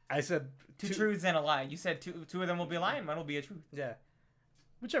 I said two truths and a lie. You said two of them will be a lie and one will be a truth. Yeah.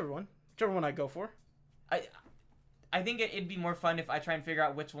 Whichever one I go for. I think it'd be more fun if I try and figure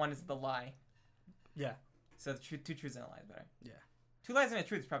out which one is the lie. Yeah. So two truths and a lie is better. Yeah. Two lies and a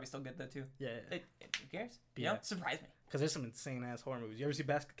truth is probably still good though too. Yeah. Who cares? Yeah. You know, surprise me. Because there's some insane ass horror movies. You ever see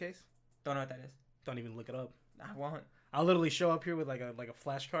Basket Case? Don't know what that is. Don't even look it up. I won't. I'll literally show up here with like a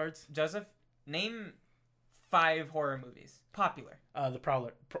flashcards. Joseph, name 5 horror movies. Popular. The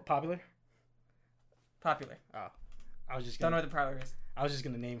Prowler. Popular? Popular. Oh. I was just Don't gonna, know what the Prowler is. I was just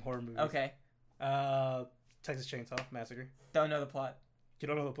gonna name horror movies. Okay. Texas Chainsaw Massacre. Don't know the plot. You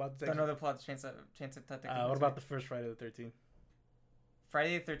don't know the plot? Don't know the plot. Chance of what about the first Friday the 13th?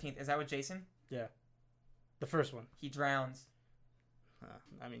 Friday the 13th. Is that with Jason? Yeah. The first one. He drowns.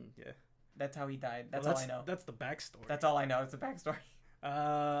 I mean, yeah. That's how he died. That's well, all I know. That's the backstory. That's all I know. It's the backstory.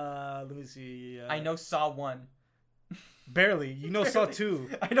 Let me see. I know Saw 1. Barely. You know Saw 2.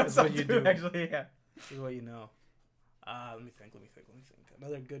 I know Saw 2, you do. actually, yeah. This is what you know. Let me think.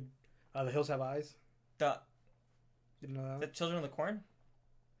 Another good... The Hills Have Eyes. The You know that? The Children of the Corn?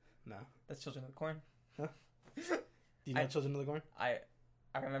 No. That's Children of the Corn. Huh? Do you know Children of the Corn? I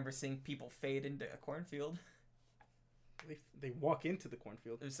remember seeing people fade into a cornfield. They walk into the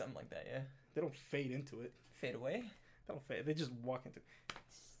cornfield. There's something like that, yeah. They don't fade into it. Fade away? They don't fade. They just walk into it.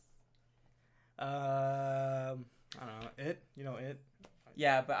 I don't know. It? You know It?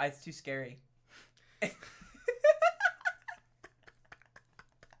 Yeah, but it's too scary.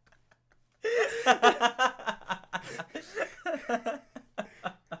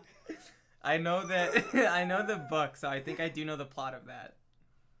 I know I know the book, so I think I do know the plot of that.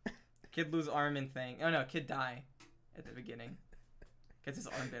 Kid lose arm and thing. Oh no, kid die at the beginning. Gets his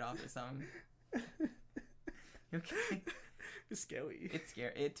arm bit off or something. Okay. It's scary. It's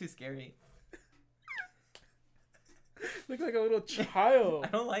scary. It's too scary. Look like a little child. I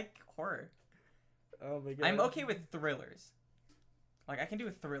don't like horror. Oh my god. I'm okay with thrillers. Like I can do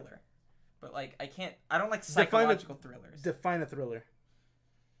a thriller, but like I don't like psychological thrillers. Define a thriller.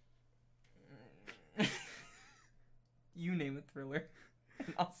 You name a thriller.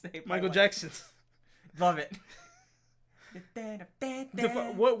 I'll say Michael Jackson. Love it.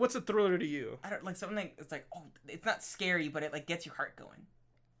 What's a thriller to you? I don't like something like it's like it's not scary, but it like gets your heart going.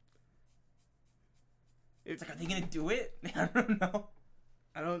 It's like, are they gonna do it? I don't know.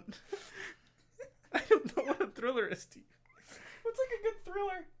 I don't know what a thriller is to you. What's like a good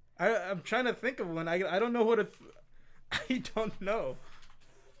thriller? I'm trying to think of one. I don't know what I don't know.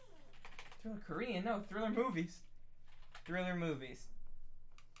 Thriller Korean? No, thriller movies. Thriller movies.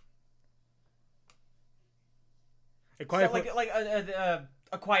 A Quiet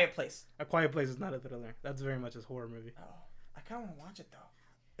A Quiet Place. A Quiet Place is not a thriller. That's very much a horror movie. Oh, I kind of want to watch it though.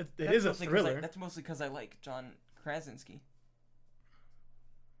 It is a thriller. That's mostly because I like John Krasinski.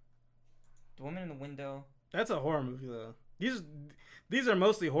 The Woman in the Window. That's a horror movie though. These are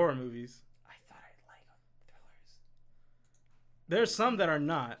mostly horror movies. I thought I'd like thrillers. There's some that are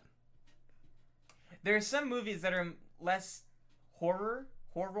not. There are some movies that are less horror,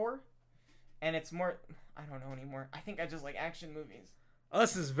 and it's more. I don't know anymore. I think I just like action movies.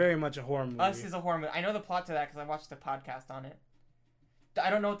 Us is very much a horror movie. Us is a horror movie. I know the plot to that because I watched the podcast on it. I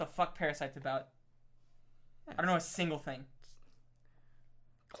don't know what the fuck Parasite's about. I don't know a single thing.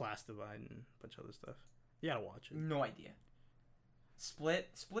 Class divide and a bunch of other stuff. You gotta watch it. No idea.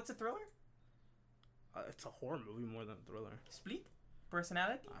 Split's a thriller? It's a horror movie more than a thriller. Split?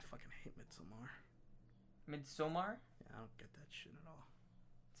 Personality? I fucking hate Midsommar. Midsommar? Yeah, I don't get that shit at all.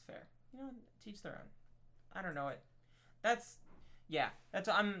 It's fair. You know, teach their own. I don't know it. That's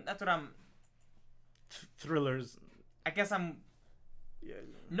what I'm. Thrillers. I guess I'm. Yeah.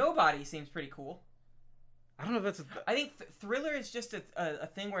 Nobody seems pretty cool. I don't know if that's. I think thriller is just a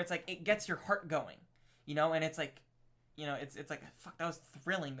thing where it's like it gets your heart going, you know, and it's like, you know, it's like fuck that was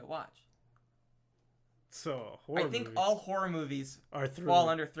thrilling to watch. So horror. I think all horror movies are fall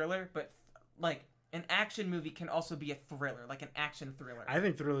under thriller, but like an action movie can also be a thriller, like an action thriller. I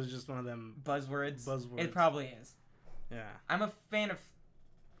think thriller is just one of them buzzwords. Buzzwords. It probably is. Yeah. I'm a fan of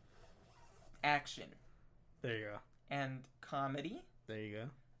action. There you go. And comedy. There you go.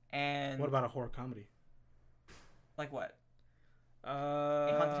 And what about a horror comedy? Like what?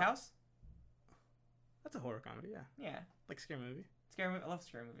 A Haunted House? That's a horror comedy, yeah. Yeah. Like scary movie. Scary movie. I love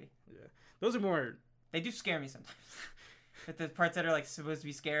scary movie. Yeah. Those are more. They do scare me sometimes. But the parts that are like supposed to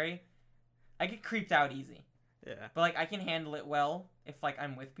be scary, I get creeped out easy. Yeah. But like I can handle it well if like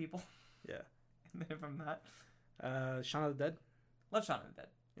I'm with people. Yeah. And then if I'm not, Shaun of the Dead. Love Shaun of the Dead.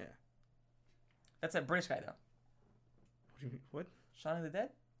 Yeah. That's a British guy though. What do you mean? What? Shaun of the Dead.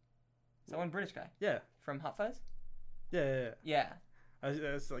 Is that one British guy Yeah. from Hot Fuzz? Yeah. Yeah.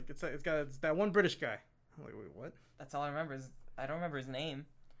 It's that one British guy. I'm like, wait, what? That's all I remember. I don't remember his name.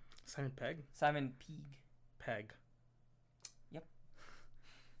 Simon Pegg. Simon Pegg. Pegg. Yep.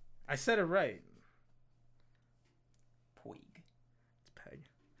 I said it right. Poig. It's Pegg.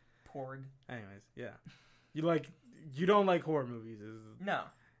 Porg. Anyways, yeah. You don't like horror movies? No.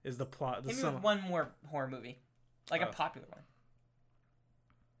 Is the plot? Hit me with one more horror movie, like a popular one.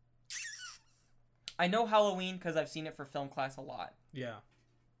 I know Halloween because I've seen it for film class a lot. Yeah.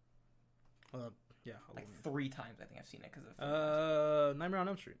 Yeah. Like Halloween. 3 times I think I've seen it because of film class. Nightmare on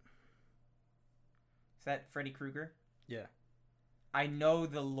Elm Street. Is that Freddy Krueger? Yeah. I know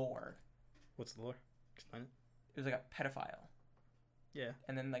the lore. What's the lore? Explain it. It was like a pedophile, Yeah.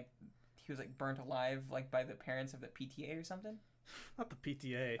 and then like he was like burnt alive like by the parents of the PTA or something. Not the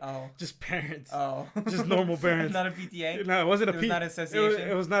PTA. Oh. Just parents. Oh. Just normal parents. Not a PTA. No, it wasn't a It was not an association.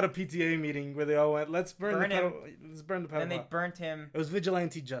 It was not a PTA meeting where they all went, let's burn Burn the him. let's burn the pedophile. And then they burnt him. It was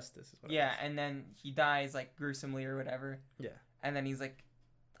vigilante justice. Is what it Yeah, was. and then he dies like gruesomely or whatever. Yeah. And then he's like,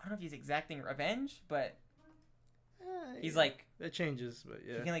 I don't know if he's exacting revenge, but he's Yeah. like, It changes, but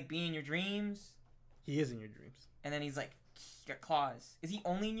yeah. he can like be in your dreams. He is in your dreams. And then he's like, he got claws. Is he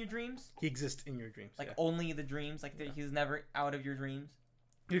only in your dreams? He exists in your dreams. Like yeah. only the dreams? Like he's never out of your dreams?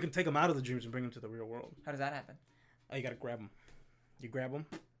 You can take him out of the dreams and bring him to the real world. How does that happen? Oh, you gotta grab him. You grab him,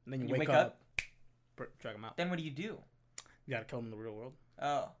 and then you, You wake wake up, drag him out. Then what do? You gotta kill him in the real world.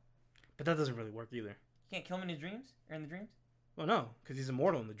 Oh. But that doesn't really work either. You can't kill him in his dreams? Or in the dreams? Well, no, because he's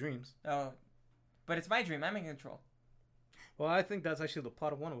immortal in the dreams. Oh. But it's my dream. I'm in control. Well, I think that's actually the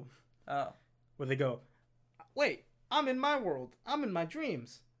plot of one of them. Oh. Where they go, wait, I'm in my world. I'm in my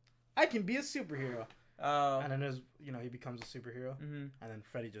dreams. I can be a superhero. Oh. And then he becomes a superhero. Mm-hmm. And then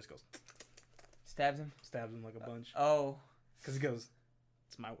Freddy just goes, Stabs him. stabs him like a bunch. Oh. Because he goes,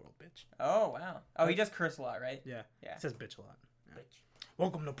 it's my world, bitch. Oh, wow. Oh, he does curse a lot, right? Yeah. Yeah. He says bitch a lot. Yeah. Bitch.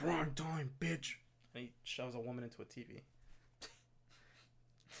 Welcome to prime time, bitch. And he shoves a woman into a TV.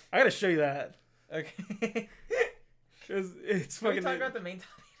 I gotta show you that. Okay. It's Can we fucking. talk about the main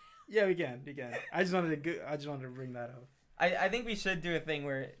topic? Yeah, we can. I just wanted to bring that up I think we should do a thing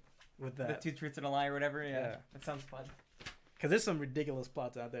where with the that. 2 truths and a lie or whatever. Yeah. Yeah. That sounds fun. Because there's some ridiculous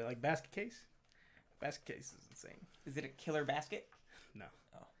plots out there, like Basket Case. Basket Case is insane. Is it a killer basket? No.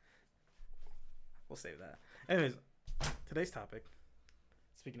 Oh. We'll save that. Anyways, today's topic.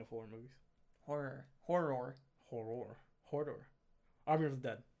 Speaking of horror movies. Horror. Horror. Army of the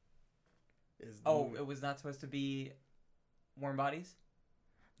Dead. Is the Oh, movie. it was not supposed to be Warm Bodies?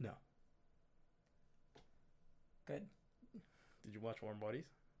 No. Good. Did you watch Warm Bodies?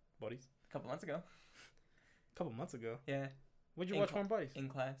 A couple months ago. A couple months ago. Yeah. When'd you In watch cla- Warm Bodies? In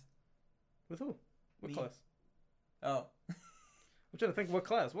class. With who? What Me. class? Oh. I'm trying to think. What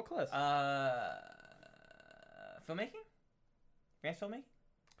class? What class? Filmmaking? Advanced filmmaking?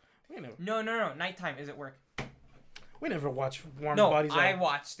 We never. No. Nighttime is at work. We never watched Warm No, Bodies. I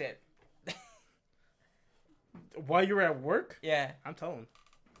watched it. While you were at work? Yeah, I'm telling.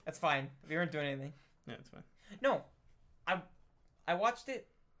 that's fine. We weren't doing anything. Yeah, it's fine. No, I watched it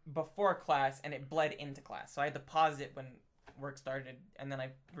before class and it bled into class, so I had to pause it when work started, and then I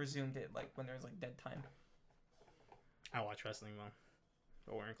resumed it like when there was like dead time. I watch wrestling though.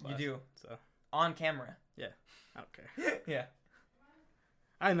 But we're in class. You do So on camera. I don't care. Yeah.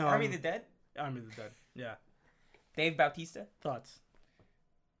 I know. Army of the Dead. Army of the Dead. Yeah. Dave Bautista. Thoughts?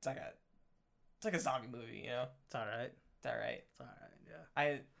 It's like a zombie movie, you know. It's alright. It's all right. It's alright.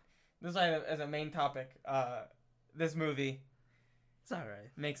 Yeah. This is why as a main topic. This movie It's alright.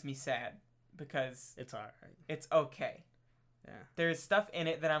 makes me sad because It's alright. it's okay. Yeah. There's stuff in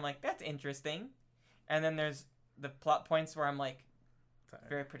it that I'm like, that's interesting, and then there's the plot points where I'm like, It's alright.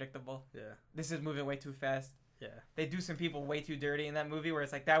 very predictable. Yeah. This is moving way too fast. Yeah. They do some people way too dirty in that movie where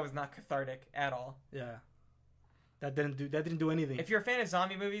it's like that was not cathartic at all. Yeah. That didn't do anything. If you're a fan of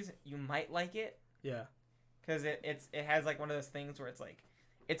zombie movies, you might like it Yeah. because it has like one of those things where it's like,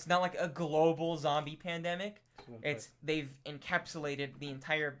 it's not like a global zombie pandemic. It's they've encapsulated the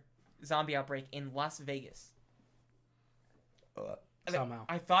entire zombie outbreak in Las Vegas. Somehow.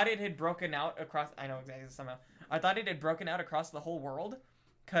 I thought it had broken out across. I know exactly somehow. I thought it had broken out across the whole world,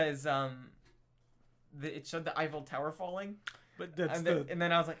 because it showed the Eiffel Tower falling. But that's And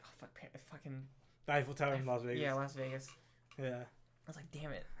then I was like, oh, fucking the Eiffel Tower in Las Vegas. yeah, Las Vegas. Yeah. I was like,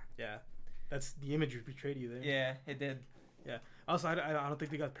 damn it. Yeah. That's the image portrayed you there. Yeah, it did. Also, I don't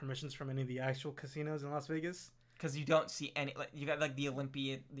think they got permissions from any of the actual casinos in Las Vegas. because you don't see any. Like you got like the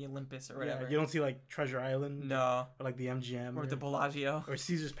Olympus or whatever. Yeah, you don't see like Treasure Island. No. Or like the MGM. Or the Bellagio. Or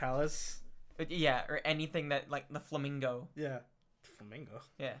Caesar's Palace. Yeah, or anything that like the Flamingo. Yeah. Flamingo.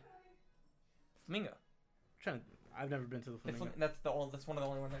 Yeah. Flamingo. I've never been to the Flamingo. That's one of the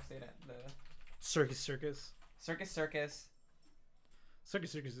only ones I've stayed at. The Circus. Circus.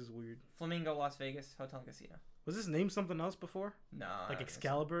 Circus is weird. Flamingo, Las Vegas, Hotel and Casino. Was this named something else before? No. Like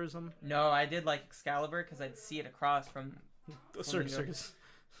Excalibur or something? No, I did like Excalibur because I'd see it across from. Circus.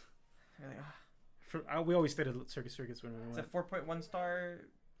 Like, We always stayed at Circus when we went. it's a 4.1 star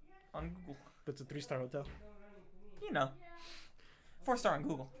on Google. But it's a 3-star hotel. You know. 4-star on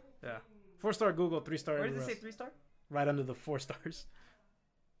Google. Yeah. 4-star Google, 3-star. Where does it say 3-star? Right under the 4 stars.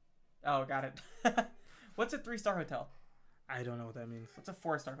 Oh, got it. What's a 3-star hotel? I don't know what that means. What's a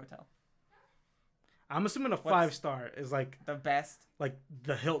 4-star hotel? I'm assuming a 5-star is like the best. Like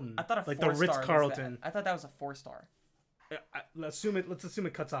the Hilton. I thought a 4-star like the Ritz-Carlton. I thought that was a 4-star. Let's assume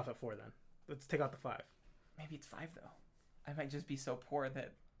it cuts off at 4 then. Let's take out the 5. Maybe it's 5 though. I might just be so poor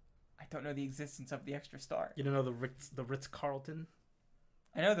that I don't know the existence of the extra star. You don't know the Ritz-Carlton?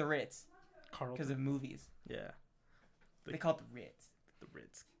 I know the Ritz. Carlton. Because of movies. Yeah. They call it the Ritz. The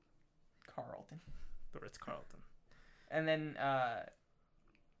Ritz. Carlton. The Ritz-Carlton. And then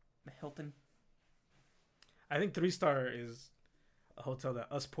the Hilton. I think 3-star is a hotel that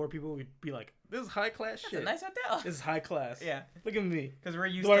us poor people would be like, this is high class shit. It's a nice hotel. This is high class. Yeah. Look at me. Because we're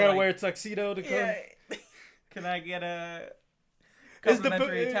used Do to I gotta wear a tuxedo to come? Yeah. Can I get a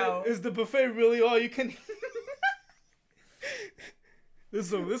complimentary towel? Is the buffet really all you can eat?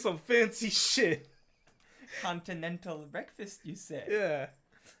 This is some fancy shit. Continental breakfast, you say? Yeah.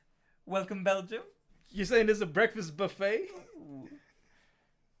 Welcome, Belgium. You're saying this is a breakfast buffet? Ooh.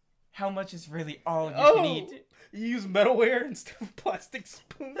 How much is really all you can eat? You use metalware instead of plastic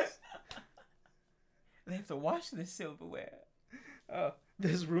spoons? They have to wash the silverware. Oh,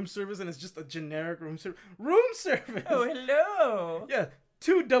 there's room service and it's just a generic room service. Room service! Oh, hello! Yeah,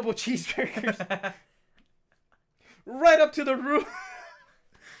 2 double cheeseburgers. Right up to the room.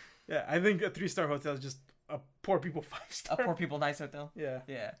 Yeah, I think a 3-star hotel is just a poor people 5-star. A poor people nice hotel. Yeah.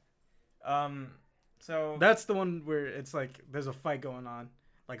 Yeah. So that's the one where it's like there's a fight going on,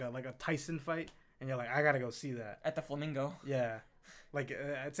 like a Tyson fight, and you're like, I gotta go see that at the Flamingo. Yeah, like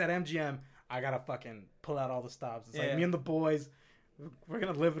it's at MGM. I gotta fucking pull out all the stops. It's Yeah. like me and the boys, we're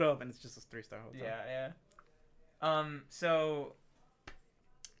gonna live it up, and it's just a 3-star hotel. Yeah. So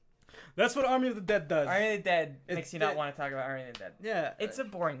that's what Army of the Dead does. Army of the Dead makes you not want to talk about Army of the Dead. Yeah, it's a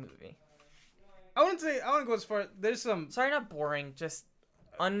boring movie. I wouldn't go as far. There's some. Sorry, not boring. Just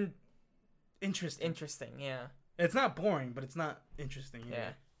interesting. Interesting. Yeah. It's not boring, but it's not interesting either. Yeah.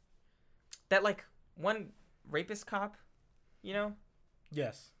 That like one rapist cop, you know?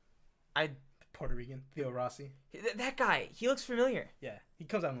 Yes. Puerto Rican Theo Rossi. That guy. He looks familiar. Yeah, he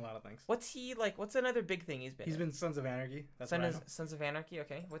comes out in a lot of things. What's he like? What's another big thing he's been? He's been Sons of Anarchy. That's Sons of Anarchy.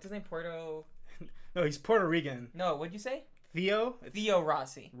 Okay. What's his name? No, he's Puerto Rican. No, what'd you say? Theo. Theo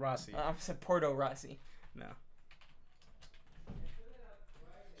Rossi. Rossi. I said Porto Rossi. No.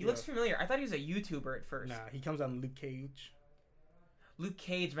 He looks familiar. I thought he was a YouTuber at first. Nah, he comes out in Luke Cage. Luke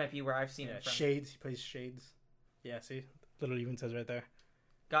Cage might be where I've seen him from. Shades. He plays Shades. Yeah, see? Literally even says right there.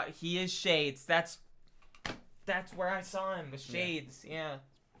 God, he is Shades. That's where I saw him, with Shades. Yeah.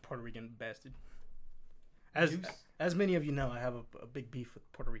 Puerto Rican bastard. As many of you know, I have a big beef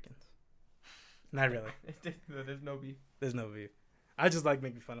with Puerto Ricans. Not really. There's no beef. There's no beef. I just like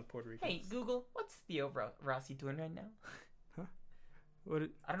making fun of Puerto Ricans. Hey, Google, what's Theo Rossi doing right now? Huh? What?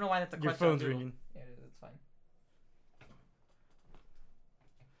 I don't know why that's a question. Your phone's ringing. Yeah, it is. It's fine.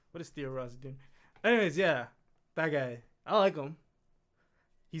 What is Theo Rossi doing? Anyways, yeah. That guy. I like him.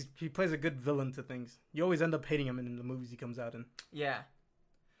 He plays a good villain to things. You always end up hating him in the movies he comes out in. Yeah.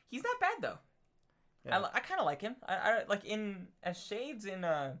 He's not bad, though. Yeah. I kind of like him. I like as Shades in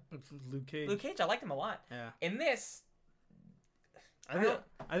Luke Cage. Luke Cage, I liked him a lot. Yeah. In this, I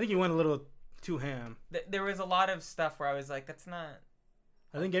think he went a little too ham. There was a lot of stuff where I was like, that's not.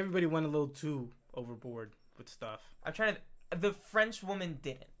 I think everybody went a little too overboard with stuff. I'm trying to. The French woman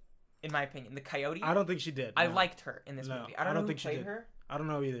didn't, in my opinion. The Coyote. I don't think she did. I liked her in this movie. I don't know who played her. I don't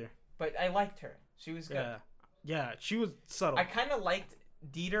know either. But I liked her. She was good. Yeah, she was subtle. I kind of liked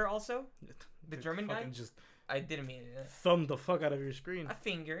Dieter also. The German guy? Just I didn't mean it. Thumbed the fuck out of your screen. I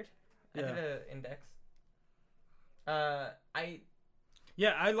fingered. Yeah. I did an index.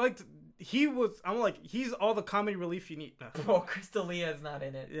 Yeah, I liked. He's all the comedy relief you need. No. Well, Crystalia is not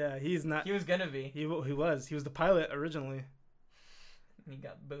in it. Yeah, he's not. He was gonna be. He was. He was the pilot originally. And he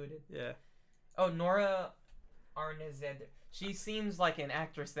got booted. Yeah. Oh, Nora Arnezeder. She seems like an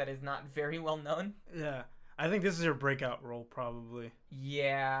actress that is not very well known. Yeah. I think this is her breakout role, probably.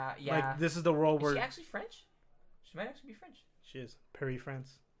 Yeah. Like, this is the role Is where... she actually French? She might actually be French. She is. Paris,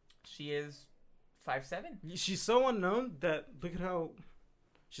 France. She is 5'7". She's so unknown that look at how...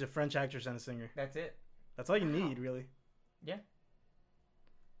 She's a French actress and a singer. That's it. That's all you need, really. Yeah.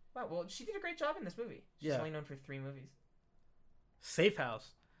 Wow, well, she did a great job in this movie. She's only known for 3 movies. Safe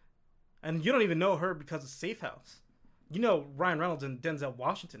House. And you don't even know her because of Safe House. You know Ryan Reynolds and Denzel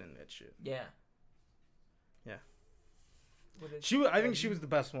Washington in that shit. Yeah. Yeah. She, I think she was the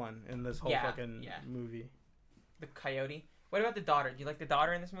best one in this whole fucking movie. The coyote. What about the daughter? Do you like the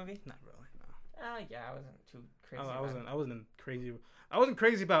daughter in this movie? Not really, no. Yeah, I wasn't too crazy. I wasn't crazy. I wasn't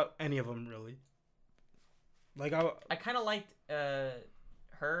crazy about any of them, really. Like, I kind of liked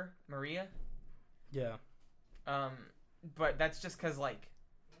her, Maria. Yeah. But that's just because, like,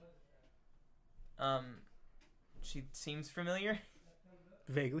 she seems familiar.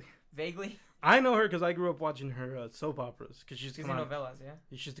 Vaguely. I know her because I grew up watching her soap operas. Cause she's in novellas, yeah?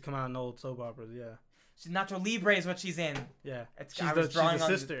 She used to come out in old soap operas, yeah. She's Nacho Libre is what she's in. Yeah. She's the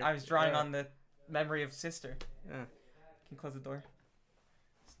sister. I was drawing on the memory of Sister. Yeah. Can you close the door?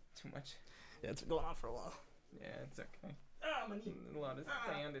 It's too much. Yeah, it's been going on for a while. Yeah, it's okay. My knee. A lot of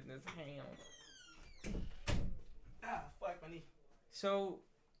sand in his hand. Fuck my knee. So,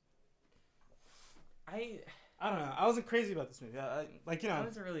 I don't know. I wasn't crazy about this movie. I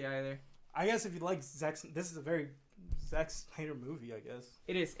wasn't really either. I guess if you like this is a very Zack Snyder movie, I guess.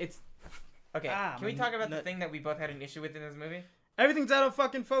 It is. It's okay. Can we talk about the thing that we both had an issue with in this movie? Everything's out of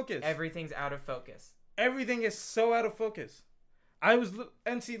fucking focus. Everything's out of focus. Everything is so out of focus.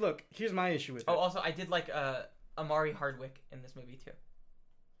 Look, here's my issue with it. Oh, also, I did like Amari Hardwick in this movie too.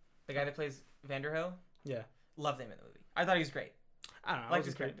 The guy that plays Vanderhill. Yeah. Loved him in the movie. I thought he was great. I don't know. I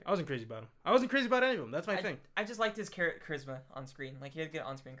wasn't crazy about him. I wasn't crazy about any of them. That's my thing. I just liked his charisma on screen. Like, he had good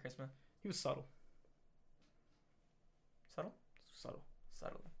on-screen charisma. He was subtle. Subtle.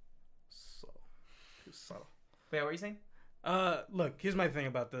 He was subtle. Wait, what were you saying? Look, here's my thing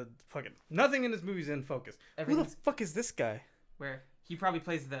about the fucking... Nothing in this movie is in focus. Who the fuck is this guy? Where? He probably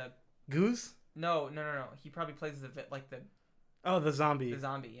plays the... Goose? No. He probably plays the... Oh, the zombie. The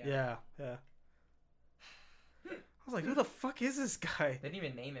zombie, yeah. Yeah. I was like, who the fuck is this guy? They didn't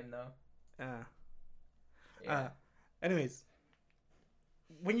even name him, though. Yeah. Anyways,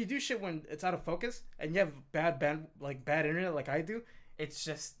 when you do shit when it's out of focus and you have bad internet like I do, it's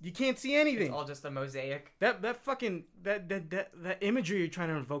just you can't see anything. It's all just a mosaic. That fucking that imagery you're trying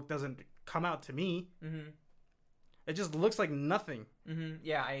to invoke doesn't come out to me. Mm-hmm. It just looks like nothing. Mm-hmm.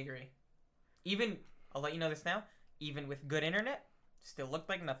 Yeah, I agree. Even I'll let you know this now. Even with good internet, still looked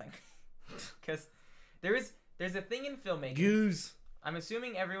like nothing. Because there's a thing in filmmaking. Goose. I'm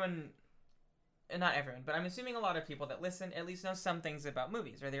assuming everyone, not everyone, but I'm assuming a lot of people that listen at least know some things about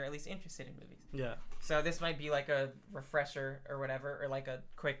movies, or they're at least interested in movies. Yeah. So this might be like a refresher or whatever, or like a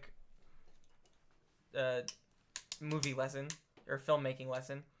quick movie lesson or filmmaking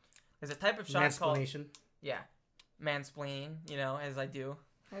lesson. There's a type of shot called... mansplaining, as I do.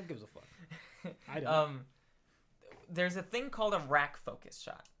 Who gives a fuck? I don't. There's a thing called a rack focus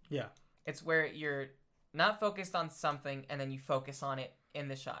shot. Yeah. It's where you're not focused on something and then you focus on it in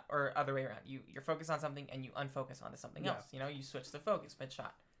the shot, or other way around. You're focused on something and you unfocus onto something else. You switch the focus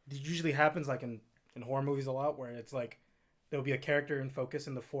mid-shot. It usually happens like in horror movies a lot, where it's like there'll be a character in focus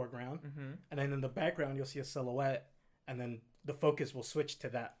in the foreground, and then in the background you'll see a silhouette, and then the focus will switch to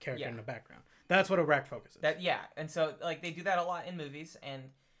that character in the background. That's what a rack focus is. And so like they do that a lot in movies, and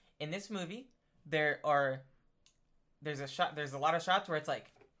in this movie there's a lot of shots where it's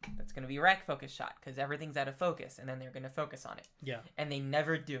like, that's going to be a rack focus shot because everything's out of focus, and then they're going to focus on it. Yeah. And they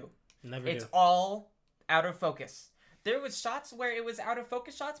never do. It's all out of focus. There was shots where it was out of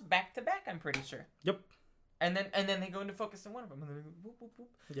focus shots back to back, I'm pretty sure. Yep. And then they go into focus on one of them. And then they go, boop, boop, boop.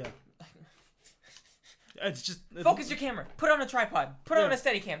 Yeah. It's just... Focus your camera. Put it on a tripod. Put it on a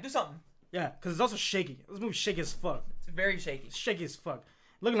steady cam. Do something. Yeah, because it's also shaky. This movie's shaky as fuck. It's very shaky. It's shaky as fuck.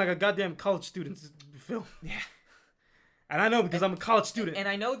 Looking like a goddamn college student's film. Yeah. And I know because I'm a college student. And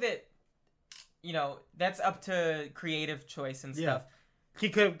I know that, that's up to creative choice and stuff. He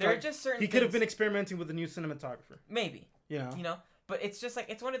could. There are just certain. He could have been experimenting with a new cinematographer. Maybe. Yeah. But it's just like,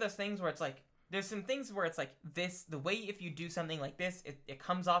 it's one of those things where it's like, there's some things where it's like this. The way if you do something like this, it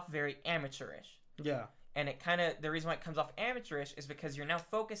comes off very amateurish. Yeah. And the reason why it comes off amateurish is because you're now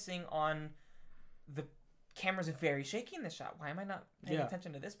focusing on the camera's very shaky in this shot. Why am I not paying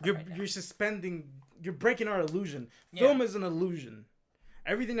attention to this part right now? You're breaking our illusion. Film is an illusion.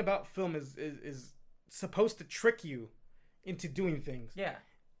 Everything about film is supposed to trick you into doing things. Yeah.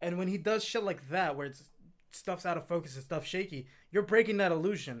 And when he does shit like that, where stuff's out of focus and stuff's shaky, you're breaking that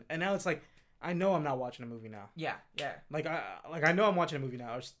illusion. And now it's like, I know I'm not watching a movie now. Yeah, yeah. Like I know I'm watching a movie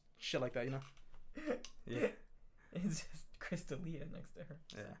now or shit like that, you know? Yeah. It's just Crystalia next to her.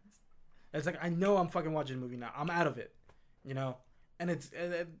 Yeah. It's like I know I'm fucking watching a movie now. I'm out of it, you know? And it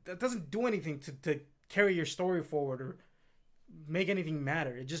doesn't do anything to carry your story forward or make anything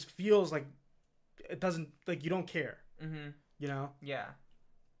matter. It just feels like it doesn't, like you don't care. Mm-hmm. You know? Yeah.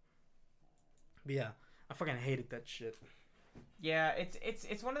 But yeah, I fucking hated that shit. Yeah,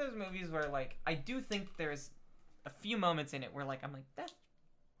 it's one of those movies where like I do think there's a few moments in it where like I'm like, that's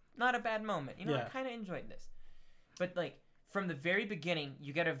not a bad moment. You know, Yeah. I kind of enjoyed this. But like from the very beginning,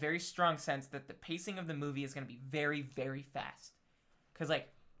 you get a very strong sense that the pacing of the movie is going to be very, very fast. Cuz like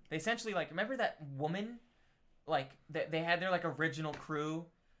they essentially like remember that woman like they had their like original crew,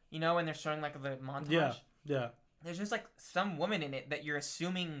 you know, and they're showing like the montage. Yeah. Yeah. There's just like some woman in it that you're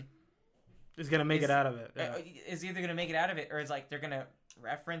assuming Is going to make it out of it. Yeah. is either going to make it out of it or is like they're going to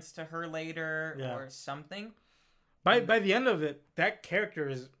reference to her later Yeah. or something. By the end of it, that character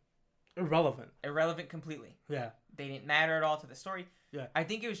is irrelevant. Irrelevant completely. Yeah. They didn't matter at all to the story. Yeah. I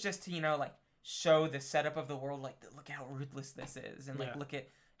think it was just to, you know, like show the setup of the world, like look how ruthless this is and like Yeah. look at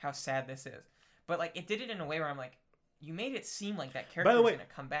how sad this is. But like it did it in a way where I'm like, you made it seem like that By character the was way, going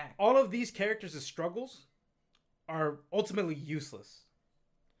to come back. all of these characters' struggles are ultimately useless.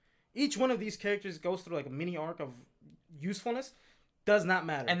 Each one of these characters goes through like a mini arc of usefulness. Does not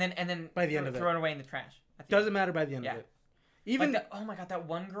matter. And then by the end of it. thrown away in the trash. at the Doesn't matter by the end Yeah. of it. Even like oh my god, that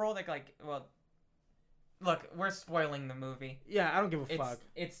one girl that like well, look, we're spoiling the movie. yeah, I don't give a fuck.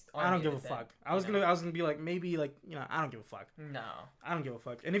 It's I don't give a Unedited, fuck. I was you know? gonna be like maybe like I don't give a fuck. No, I don't give a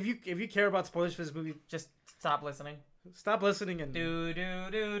fuck. And if you care about spoilers for this movie, just stop listening. stop listening and Do do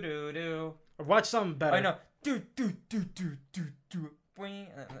do do do. or watch something better. I know. Do do do do do do. Boing.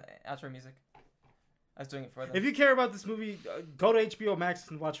 Outro music. I was doing it for them. If you care about this movie, go to HBO Max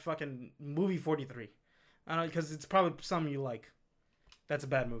and watch fucking movie 43. I don't know because it's probably something you like. That's a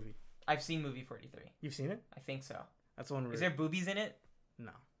bad movie. I've seen movie 43. You've seen it? I think so. That's the one where Is there boobies in it?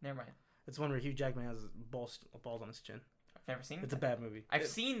 no. Never mind. It's one where Hugh Jackman has balls on his chin. I've never seen it. It's a bad movie. I've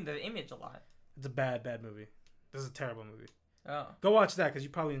seen the image a lot. It's a bad movie. This is a terrible movie. Oh. Go watch that because you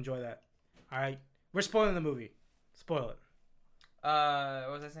probably enjoy that. All right, we're spoiling the movie. Spoil it.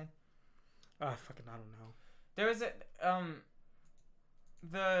 What was I saying? Ah, fucking I don't know. There was a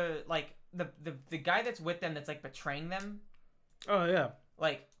the guy that's with them that's like betraying them. Oh yeah.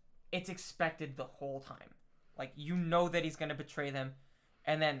 Like it's expected the whole time. Like you know that he's gonna betray them,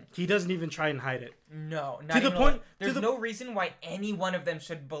 and then He doesn't even try and hide it. no, not To the even point- like- there's to the- no reason why any one of them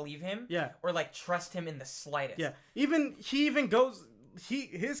should believe him. Yeah. Or like trust him in the slightest. Yeah. He even goes.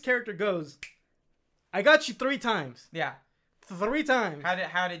 His character goes. I got you 3 times. Yeah. 3 times.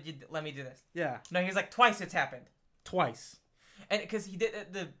 How did you let me do this? Yeah. No, he was like twice it's happened. Twice. And because he did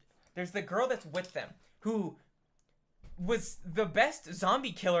there's the girl that's with them who was the best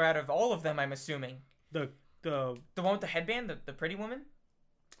zombie killer out of all of them. I'm assuming The one with the headband, the pretty woman.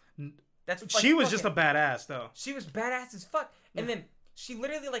 That's like, she was just a fucking- badass though. She was badass as fuck, and then she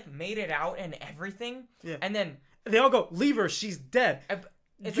literally like made it out and everything. Yeah. And then They all go, leave her. She's dead.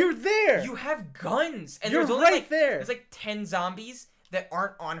 it's You're like, there. you have guns, and You're there's only right like there. there's like 10 zombies that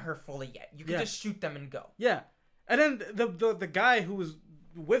aren't on her fully yet. You can Yeah. just shoot them and go. Yeah. And then the guy who was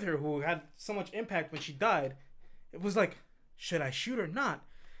with her, who had so much impact when she died, it was like, should I shoot or not?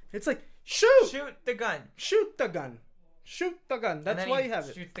 It's like, shoot Shoot the gun. the gun. Shoot the gun. And That's then why he you have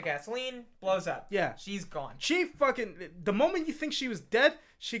it. Shoots the gasoline, blows up. Yeah. She's gone. She fucking, the moment you think she was dead,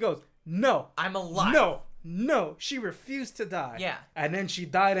 she goes, no. I'm alive. No. She refused to die. Yeah. And then she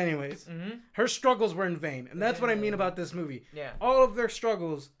died anyways. Mm-hmm. Her struggles were in vain. And that's what I mean about this movie. Yeah. All of their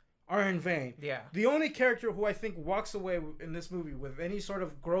struggles are in vain. Yeah. The only character who I think walks away in this movie with any sort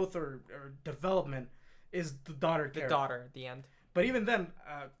of growth or development is the daughter The character. daughter at the end. But even then,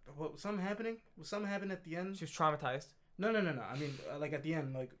 what was something happening? Was something happening at the end? She was traumatized. No. I mean, like at the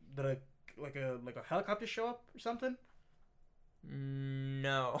end, like did a helicopter show up or something?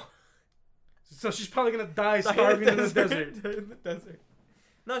 No. So she's probably gonna die starving in the desert. In the desert.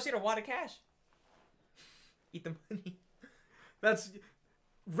 No, she had a wad of cash. Eat the money. That's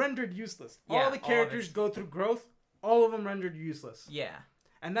rendered useless. Yeah, all all the of characters it. go through growth. All of them rendered useless. Yeah.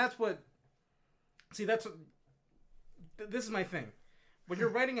 And that's what. See, that's what. This is my thing. When you're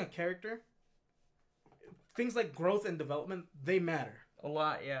writing a character, things like growth and development, they matter. A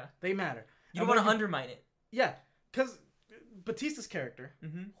lot, yeah. They matter. You don't And want to when undermine it. Yeah, because Batista's character,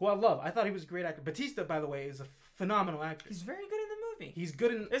 Mm-hmm. who I love, I thought he was a great actor. Batista, by the way, is a phenomenal actor. He's very good in the movie. He's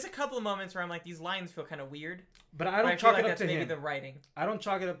good in, There's a couple of moments where I'm like, these lines feel kind of weird. but I But don't I feel chalk like it up that's to maybe him. the writing. I don't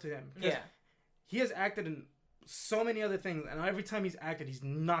chalk it up to him. because Yeah. he has acted in so many other things, and every time he's acted, he's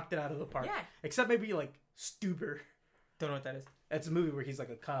knocked it out of the park. Yeah. Except maybe like Stuber. Don't know what that is. It's a movie where he's like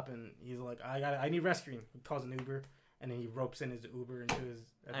a cop and he's like, I need rescuing. He calls an Uber and then he ropes in his Uber into his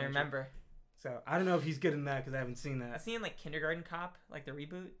adventure. I remember. So I don't know if he's good in that because I haven't seen I that. seen like Kindergarten Cop, like the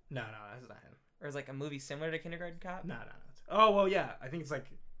reboot, No, that's not him. or is like a movie similar to Kindergarten Cop. No. Oh well, yeah. I think it's like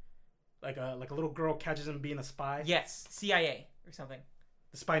a little girl catches him being a spy. Yes, CIA or something.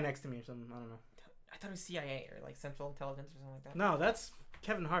 The spy next to me or something. I don't know. I thought it was CIA or like Central Intelligence or something like that. No, that's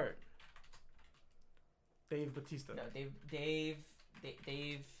Kevin Hart. Dave Bautista. No, Dave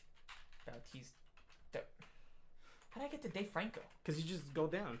Bautista. How did I get to Dave Franco? Because you just go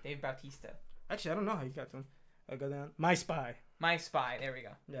down. Dave Bautista. Actually, I don't know how you got to him. I'll go down. My Spy. My Spy. There we go.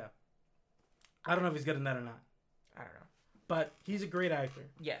 Yeah. I don't know if he's good in that or not. I don't know. But he's a great actor.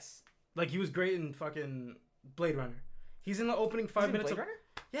 Yes. Like, he was great in fucking Blade Runner. He's in the opening 5 minutes Blade of... Runner?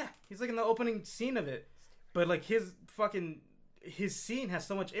 Yeah, he's like in the opening scene of it. But like his scene has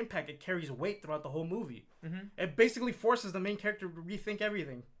so much impact, it carries weight throughout the whole movie. Mm-hmm. It basically forces the main character to rethink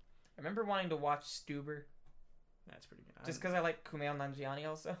everything. I remember wanting to watch Stuber. That's pretty good. Just because I like Kumail Nanjiani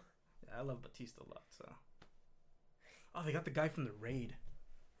also. Yeah, I love Batista a lot, so... Oh, they got the guy from The Raid.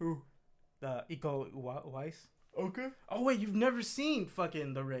 Who? The Iko Uwais. Okay. Oh, wait, you've never seen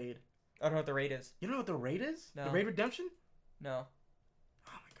fucking The Raid. I don't know what the raid is. You don't know what The Raid is? No. The Raid Redemption? No.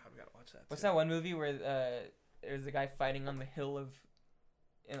 Oh my god, we gotta watch that. What's too. that one movie where there's a guy fighting on the hill of...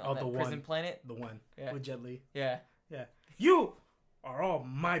 on that the prison one. planet? The one. Yeah. With Jet Li. Yeah. You are all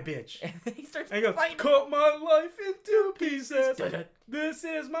my bitch. And then he starts And he goes, fighting. cut my life into pieces. This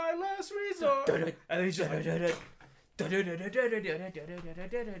is my last resort. And then he's just like,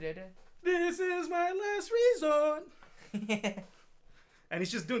 this is my last resort. And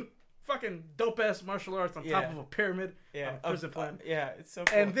he's just doing fucking dope ass martial arts on top Yeah. of a pyramid Yeah. on a prison planet. Yeah, it's so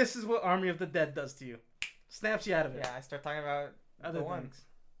cool. And this is what Army of the Dead does to you. Snaps you out of it. Yeah, I start talking about Other the one. things.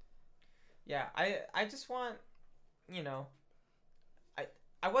 Yeah, I just want, you know,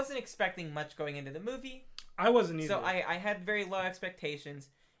 I wasn't expecting much going into the movie, I wasn't either. so I had very low expectations,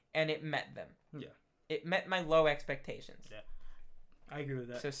 and it met them. Yeah. It met my low expectations. Yeah. I agree with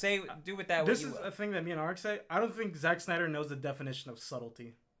that. So do with that This what you is will. a thing that me and Ark say. I don't think Zack Snyder knows the definition of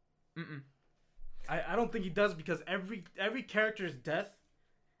subtlety. Mm-mm. I don't think he does because every character's death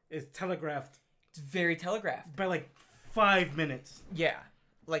is telegraphed It's very telegraphed. by like 5 minutes. Yeah,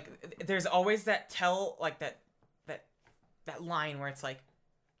 like there's always that that line where it's like,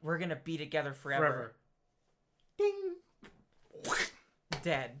 we're gonna be together forever. Ding.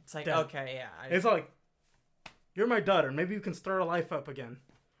 Dead. It's like, Dead. okay, yeah. It's like, you're my daughter. Maybe you can start a life up again.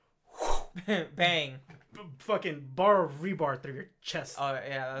 Bang. Fucking bar of rebar through your chest. Oh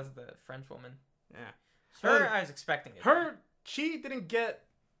yeah, that was the French woman. Yeah. Her, I was expecting it. She didn't get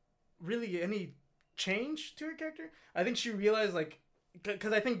really any change to her character. I think she realized, like,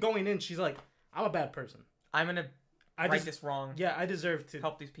 because I think going in, she's like, I'm a bad person. I'm gonna right this wrong. Yeah, I deserve to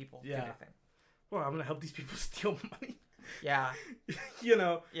Help these people. Yeah. Do their thing. Well, I'm gonna help these people steal money. Yeah. You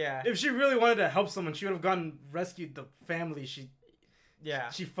know, Yeah. if she really wanted to help someone, she would have gone and rescued the family Yeah.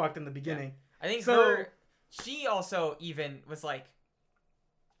 she fucked in the beginning. I think So- she also even was like,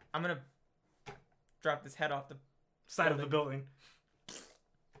 I'm gonna drop this head off the Side of the building.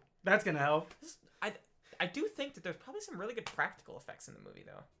 That's gonna help. I do think that there's probably some really good practical effects in the movie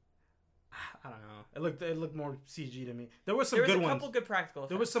though. I don't know. It looked more CG to me. There was some There was good a ones. couple good practical effects.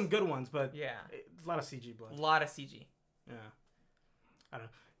 There was some good ones, but Yeah. a lot of CG blood. A lot of CG. Yeah. I don't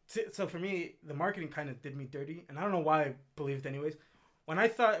know. So for me, the marketing kind of did me dirty, and I don't know why I believed anyways. When I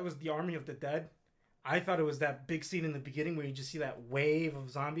thought it was the Army of the Dead, I thought it was that big scene in the beginning where you just see that wave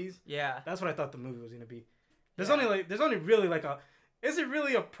of zombies. Yeah. That's what I thought the movie was gonna be. There's Yeah. only really like a. Is it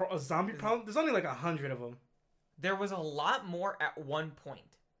really a zombie problem? There's only like 100 of them. There was a lot more at one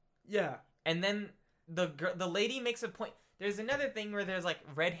point. Yeah. And then the lady makes a point. There's another thing where there's like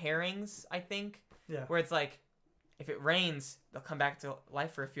red herrings, I think. Yeah. Where it's like, if it rains, they'll come back to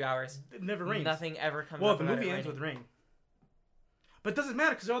life for a few hours. It never rains. Nothing ever comes Well, up the about movie it ends raining. with rain. But it doesn't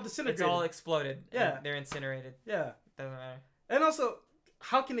matter because they're all disintegrated. It's all exploded. Yeah. And they're incinerated. Yeah. Doesn't matter. And also,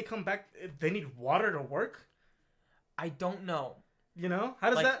 how can they come back? They need water to work. I don't know. You know, how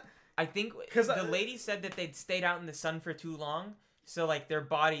does Like, that? I think 'Cause the lady said that they'd stayed out in the sun for too long, so like their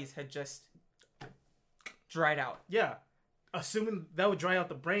bodies had just dried out. Yeah. Assuming that would dry out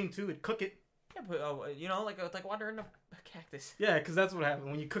the brain too, it'd cook it. Yeah, but you know, like water in a cactus. Yeah, because that's what happens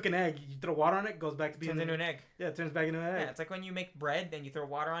when you cook an egg. You throw water on it, it goes back to being Turns into an egg. Yeah, it turns back into an egg. Yeah, it's like when you make bread, then you throw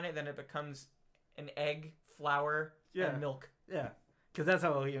water on it, then it becomes an egg, flour, Yeah. and milk. Yeah, because that's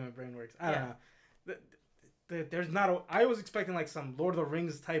how a human brain works. I Yeah. don't know. There's not. I was expecting like some Lord of the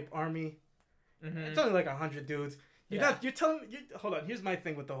Rings type army. It's only like 100 dudes. You're telling me. Hold on. Here's my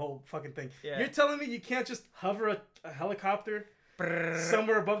thing with the whole fucking thing. Yeah. You're telling me you can't just hover a helicopter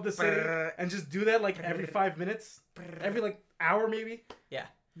somewhere above the city and just do that like every 5 minutes, every like hour maybe. Yeah.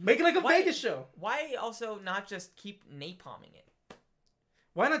 Make it like a Vegas show. Why also not just keep napalming it?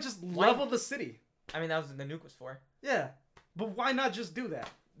 Why not just level the city? I mean, that was what the nuke was for. Yeah, but why not just do that?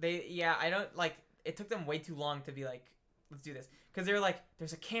 I don't like. It took them way too long to be like, let's do this, because they were like,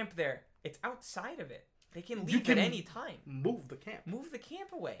 there's a camp there. It's outside of it. They can leave at any time. Move the camp. Move the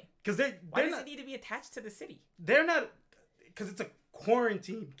camp away. Because why does it need to be attached to the city? They're not, because it's a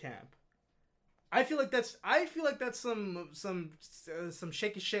quarantine camp. I feel like that's some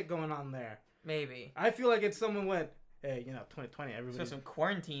shaky shit going on there. Maybe. I feel like it's someone went, hey, 2020, everybody. So some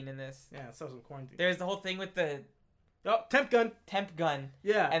quarantine in this. Yeah, so some quarantine. There's the whole thing with the temp gun.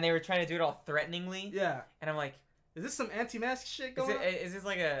 Yeah. And they were trying to do it all threateningly. Yeah. And I'm like, is this some anti-mask shit going on? Is this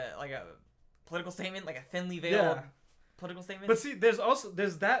like a political statement, like a thinly veiled political statement? But see, there's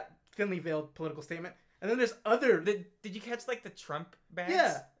that thinly veiled political statement, and then there's other. Did you catch like the Trump bags?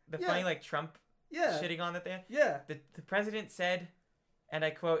 Yeah. The funny like Trump. Shitting on that there. Yeah. The president said, and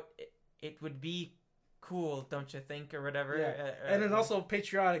I quote, "It would be cool, don't you think, or whatever." Yeah. And it's also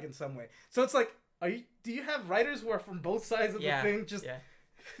patriotic in some way. So it's like, do you have writers who are from both sides of the thing? Just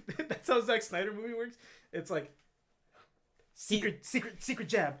that's how Zack Snyder movie works. It's like secret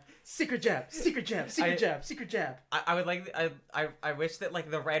jab. I would like I wish that like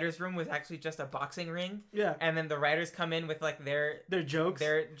the writers' room was actually just a boxing ring. Yeah. And then the writers come in with like their jokes.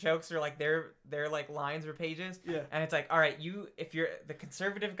 Their jokes or like their like lines or pages. Yeah. And it's like, all right, if you're the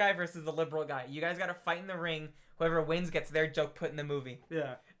conservative guy versus the liberal guy, you guys got to fight in the ring. Whoever wins gets their joke put in the movie.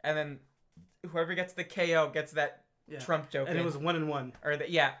 Yeah. And then whoever gets the KO gets that Trump joke. And it was 1-1. Or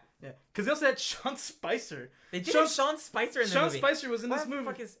Yeah, because they also had Sean Spicer. They did have Sean Spicer in the movie. Sean Spicer was in this movie.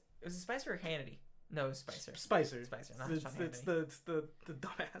 Was it Spicer or Hannity? No, it was Spicer. Spicer, not Sean Hannity. It's the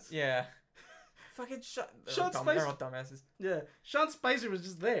dumbass. Yeah. Fucking Sean Spicer. They're all dumbasses. Yeah, Sean Spicer was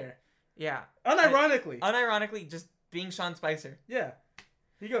just there. Yeah. Unironically, just being Sean Spicer. Yeah.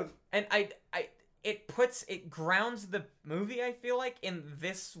 He goes. And it grounds the movie, I feel like, in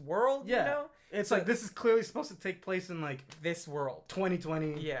this world, you know? It's so, like, this is clearly supposed to take place in, like... this world.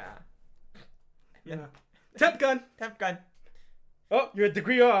 2020. Yeah. Yeah. Temp gun. Oh, you're a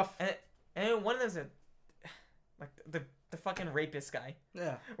degree off. And one of them's like, the fucking rapist guy.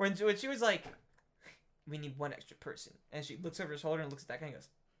 Yeah. When she was like, we need one extra person. And she looks over her shoulder and looks at that guy and goes,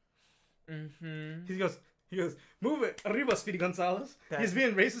 mm-hmm. He goes, move it. Arriba, Speedy Gonzalez. He's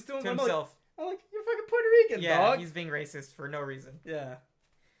being racist to himself. I'm like, you're fucking Puerto Rican, dog. Yeah, he's being racist for no reason. Yeah.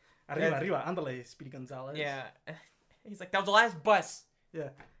 Arriba, andale, Speedy Gonzalez. Yeah. He's like, that was the last bus. Yeah.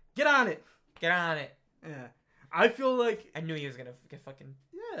 Get on it. Yeah. I feel like... I knew he was going to get fucking...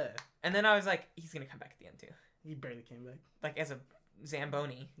 Yeah. And then I was like, he's going to come back at the end, too. He barely came back. Like, as a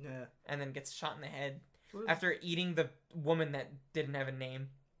Zamboni. Yeah. And then gets shot in the head after eating the woman that didn't have a name.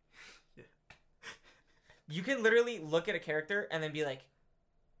 Yeah. You can literally look at a character and then be like,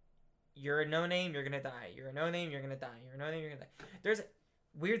 you're a no-name, you're going to die. You're a no-name, you're going to die. You're a no-name, you're going to die. There's a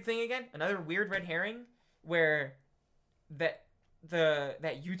weird thing again. Another weird red herring where that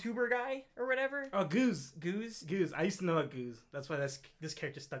YouTuber guy or whatever. Oh, Goose. Goose. I used to know a Goose. That's why this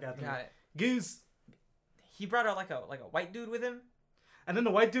character stuck out to me. Got it. Goose. He brought out like a white dude with him. And then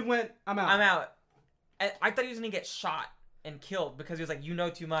the white dude went, I'm out. And I thought he was going to get shot and killed because he was like, you know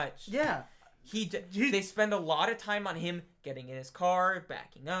too much. Yeah. They spend a lot of time on him getting in his car,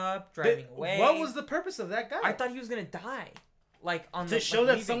 backing up, driving away. What was the purpose of that guy? I thought he was going to die. Like to show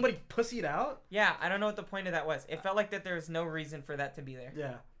that somebody pussied out? Yeah, I don't know what the point of that was. It felt like that there was no reason for that to be there.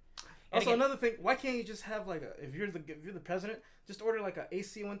 Yeah. Also, another thing, why can't you just have like if you're the president, just order like a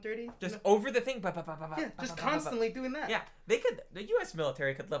AC-130? Just over the thing. Yeah, just constantly doing that. Yeah, they could. The U.S.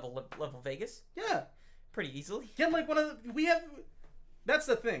 military could level Vegas. Yeah. Pretty easily. Get like that's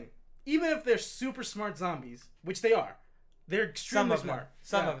the thing. Even if they're super smart zombies, which they are, they're extremely smart.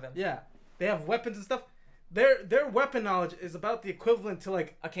 Some of them. Yeah. They have weapons and stuff. Their weapon knowledge is about the equivalent to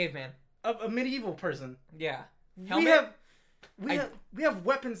like a caveman, a medieval person. Yeah, helmet? We have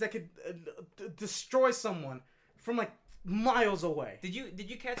weapons that could destroy someone from like miles away. Did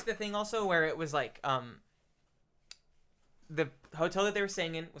you catch the thing also where it was like the hotel that they were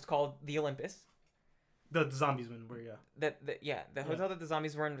staying in was called the Olympus. The zombies were the hotel that the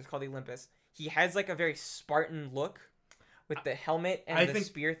zombies were in was called the Olympus. He has like a very Spartan look with the helmet and the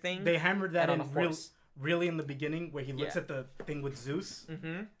spear thing. They hammered that in really in the beginning where he looks at the thing with Zeus,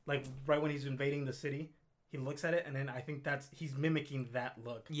 like right when he's invading the city, he looks at it and then I think he's mimicking that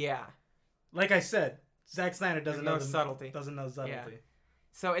look. Yeah, like I said, Zack Snyder doesn't know subtlety. Doesn't know subtlety. Yeah.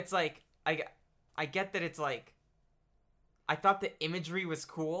 So it's like I get that it's like, I thought the imagery was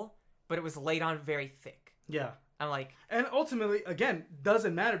cool, but it was laid on very thick. Yeah. I'm like, And ultimately, again,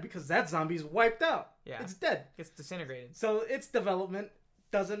 doesn't matter because that zombie's wiped out. Yeah. It's dead. it's disintegrated. So its development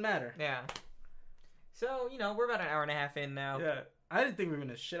doesn't matter. Yeah. So, we're about an hour and a half in now. Yeah. I didn't think we were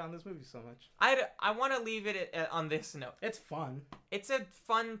going to shit on this movie so much. I want to leave it on this note. It's fun. It's a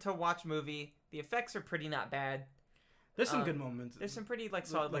fun to watch movie. The effects are pretty not bad. There's some good moments. There's some pretty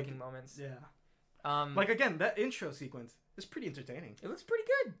solid looking moments. Yeah. Again, that intro sequence is pretty entertaining. It looks pretty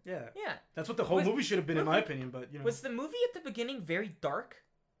good. Yeah. Yeah. That's what the whole movie should have been, in my opinion. But was the movie at the beginning very dark?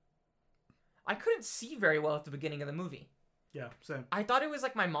 I couldn't see very well at the beginning of the movie. Yeah, same. I thought it was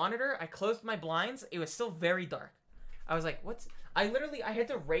like my monitor. I closed my blinds. It was still very dark. I was like, what's... I had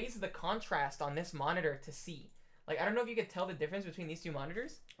to raise the contrast on this monitor to see. Like, I don't know if you could tell the difference between these two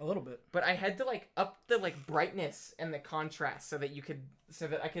monitors. A little bit. But I had to, up the, brightness and the contrast so that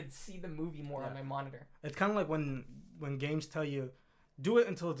I could see the movie more on my monitor. It's kind of like when games tell you, do it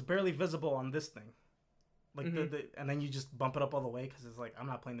until it's barely visible on this thing. Like, and then you just bump it up all the way because it's like, I'm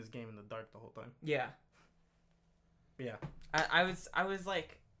not playing this game in the dark the whole time. Yeah. Yeah. I was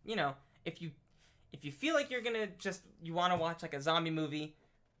like, if you feel like you're gonna you want to watch like a zombie movie,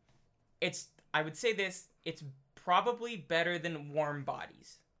 I would say this, it's probably better than Warm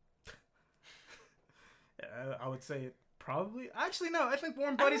Bodies. Yeah, I would say it probably. Actually, no. I think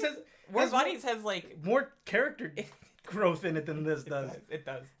Warm Bodies has like more character growth in it than this does. It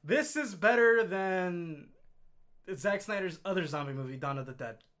does. This is better than Zack Snyder's other zombie movie, Dawn of the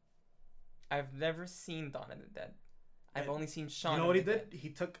Dead. I've never seen Dawn of the Dead. I've only seen Shaun. You know what he did? He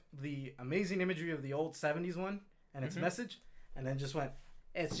took the amazing imagery of the old 70s one and its message, and then just went,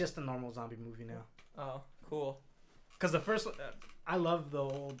 it's just a normal zombie movie now. Oh, cool. Because the first one, I love the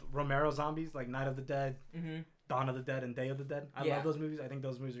old Romero zombies, like Night of the Dead, Dawn of the Dead, and Day of the Dead. I love those movies. I think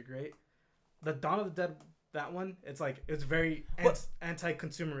those movies are great. The Dawn of the Dead, that one, it's very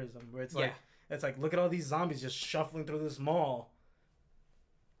anti-consumerism, where it's like, look at all these zombies just shuffling through this mall.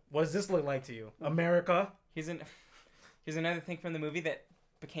 What does this look like to you? America? Here's another thing from the movie that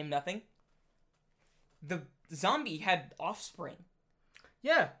became nothing. The zombie had offspring.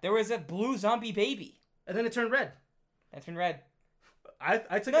 Yeah. There was a blue zombie baby. And then it turned red. It turned red. I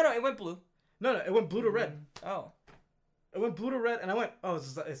took No, it went blue. No, it went blue to red. Oh. It went blue to red, and I went, oh,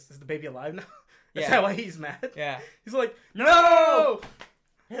 is the baby alive now? Is Yeah. that why he's mad? Yeah. He's like, no!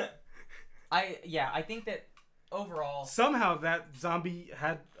 I think that overall... Somehow that zombie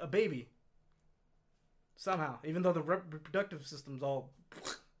had a baby. Somehow. Even though the reproductive system's all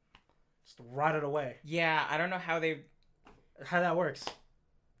just rotted away. Yeah, I don't know how that works.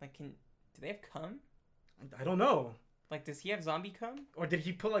 Like, do they have cum? I don't know. Like, does he have zombie cum? Or did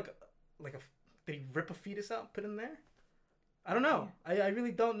he put did he rip a fetus out, put it in there? I don't know. I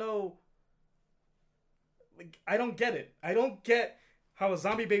really don't know. Like, I don't get it. I don't get how a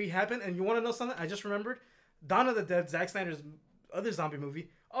zombie baby happened. And you want to know something? I just remembered. Dawn of the Dead, Zack Snyder's other zombie movie,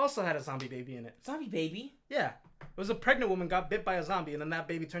 also had a zombie baby in it. Zombie baby? Yeah. It was a pregnant woman got bit by a zombie, and then that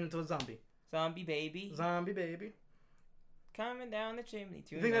baby turned into a zombie. Zombie baby. Zombie baby. Coming down the chimney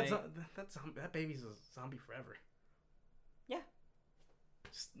tonight. You think that baby's a zombie forever? Yeah.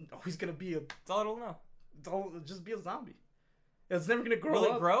 Just always gonna be That's all it'll know. It'll just be a zombie. It's never gonna grow.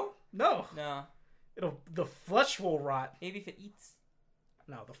 Will it grow? No. No. The flesh will rot. Maybe if it eats.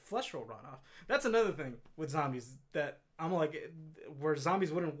 No, the flesh will rot off. That's another thing with zombies that I'm like, where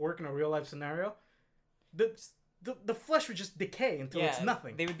zombies wouldn't work in a real life scenario. The flesh would just decay until it's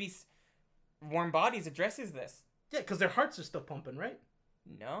nothing. They would be. Warm Bodies addresses this. Yeah, because their hearts are still pumping, right?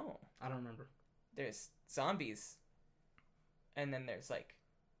 No. I don't remember. There's zombies. And then there's like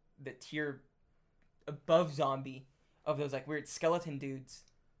the tier above zombie of those like weird skeleton dudes.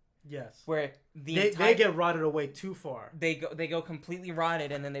 Yes. Where they get rotted away too far. They go completely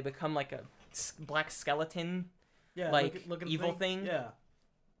rotted and then they become like a black skeleton. Yeah, like evil thing. Yeah.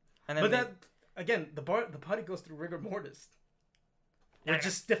 And then but that again, the body goes through rigor mortis. It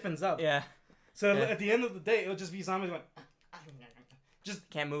just stiffens up. Yeah. So at the end of the day, it'll just be zombies going, just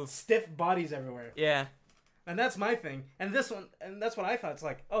can't move. Stiff bodies everywhere. Yeah. And that's my thing. And this one, and that's what I thought. It's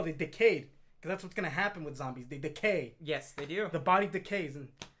like, oh, they decayed. Because that's what's going to happen with zombies. They decay. Yes, they do. The body decays. And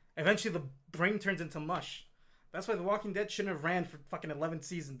eventually the brain turns into mush. That's why The Walking Dead shouldn't have ran for fucking 11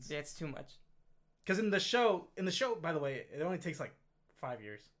 seasons. Yeah, it's too much. Because in the show, by the way, it only takes like 5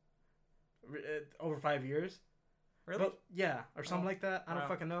 years. Over 5 years. Really? But, yeah. Or something like that. I don't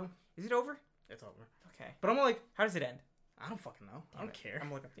fucking know. Is it over? It's over. Okay. But I'm like... How does it end? I don't fucking know. I don't care. I'm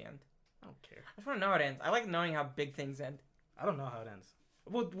gonna look up the end. I don't care. I just want to know how it ends. I like knowing how big things end. I don't know how it ends.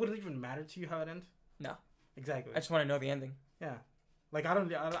 Would it even matter to you how it ends? No. Exactly. I just want to know the ending. Yeah. Like I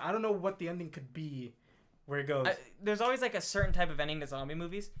don't know what the ending could be, where it goes. There's always like a certain type of ending to zombie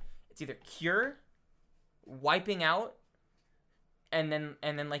movies. It's either cure, wiping out, and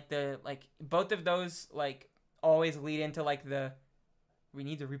then like the like both of those like always lead into like the we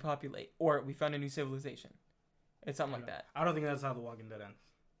need to repopulate or we found a new civilization. It's something like that. I don't think that's how The Walking Dead ends.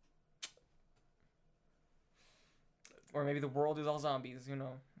 Or maybe the world is all zombies. You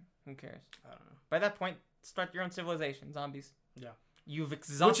know, who cares? I don't know. By that point, start your own civilization, zombies. Yeah. You've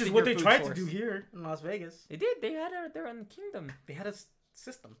exhausted Which is what your they food tried source. to do here in Las Vegas. They did. They had their own kingdom. They had a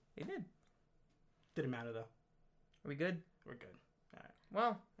system. They did. Didn't matter though. Are we good? We're good.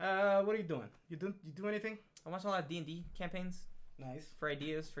 Well, what are you doing? You do anything? I watched a lot of D&D campaigns Nice. for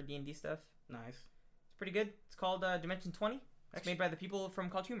ideas for D&D stuff. Nice. It's pretty good. It's called Dimension 20. It's made by the people from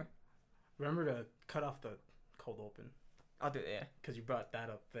College Humor. Remember to cut off the cold open I'll do it, yeah. because you brought that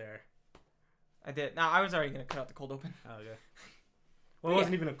up there. I did. No, I was already going to cut out the cold open. Oh yeah. Well, it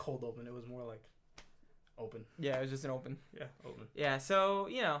wasn't even a cold open. It was more like open. Yeah, it was just an open. Yeah, open. Yeah, so,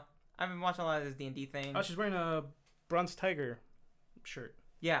 you know, I've been watching a lot of this D&D thing. Oh, she's wearing a Bronze Tiger shirt.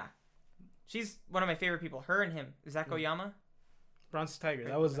 Yeah. She's one of my favorite people. Her and him. Zach Oyama. Bronze Tiger.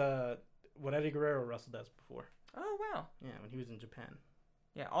 That was what Eddie Guerrero wrestled as before. Oh, wow. Yeah, when he was in Japan.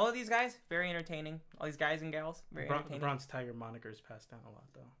 Yeah, all of these guys, very entertaining. All these guys and gals, very The entertaining. Bronze Tiger moniker's passed down a lot,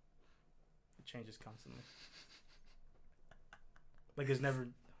 though. It changes constantly. Like, it's never...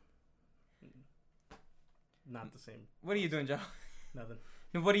 Not the same. What are you doing, Joe? Nothing.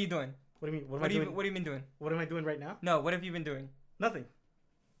 No, what are you doing? What do you mean? What have you been doing? What am I doing right now? No, what have you been doing Nothing.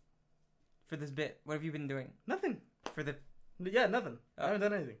 for this bit? What have you been doing Nothing. for the... Yeah, nothing. Oh. I haven't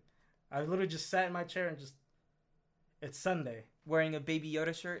done anything. I've literally just sat in my chair and just... It's Sunday. Wearing a Baby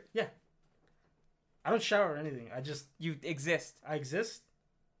Yoda shirt? I don't shower or anything. I just... You exist. I exist.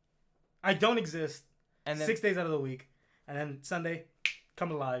 I don't exist. And then 6 days out of the week. And then Sunday,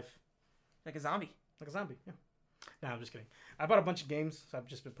 come alive. like a zombie. Like a zombie, yeah. Nah, I'm just kidding. I bought a bunch of games, so I've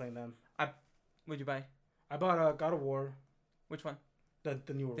just been playing them. What'd you buy? I bought God of War, Which one? the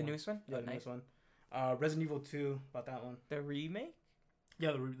newer one. The newest one? Yeah, Oh, the nice. newest one. Resident Evil 2, bought that one. The remake?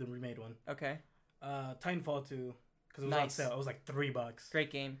 Yeah, the remade one. Okay. Titanfall 2, because it was on Nice. sale. It was like $3.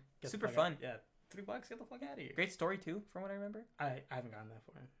 Great game. Get the Super fuck fun. out. Yeah, $3. Get the fuck out of here. Great story, too, from what I remember. I haven't gotten that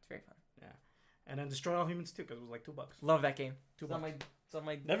for it. It's very fun. And then Destroy All Humans 2, because it was like $2. Love that game. $2. It's on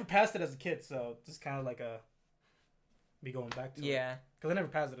my... Never passed it as a kid, so just kind of like a me going back to it. Yeah. Because I never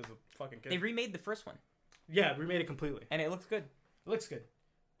passed it as a fucking kid. They remade the first one, Yeah, remade it completely. and it looks good. It looks good.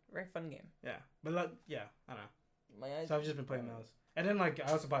 Very fun game. Yeah, but like, yeah, I don't know. My eyes... So I've just been playing those, and then like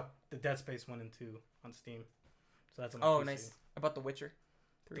I also bought the Dead Space 1 and 2 on Steam. So that's on my Oh, PC. nice. I bought The Witcher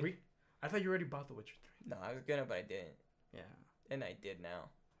 3. 3? I thought you already bought The Witcher 3. No, I was gonna, but I didn't. Yeah, And I did now.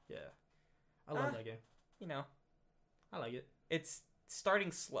 yeah. I love that game. You know, I like it. it's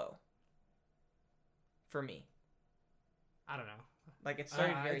starting slow. For me. I don't know. Like, it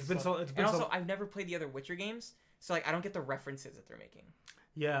started very it's slow. been so. It's been And also, so. I've never played the other Witcher games, so, like, I don't get the references that they're making.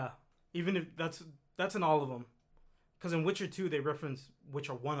 Yeah, even if that's in all of them, because in Witcher 2 they reference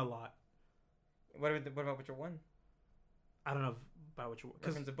Witcher 1 a lot. What about Witcher 1? I don't know about Witcher 1.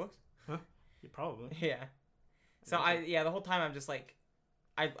 Reference of books? Yeah, probably. Yeah. So, the whole time I'm just like,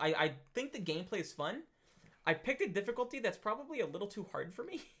 I think the gameplay is fun. I picked a difficulty that's probably a little too hard for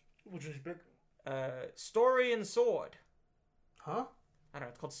me. Which is big. Story and Sword. Huh? I don't know,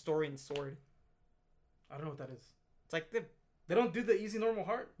 it's called Story and Sword. I don't know what that is. It's like the... They don't do the easy normal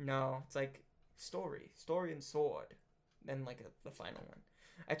hard. No, it's like Story and Sword. Then, like, the final one.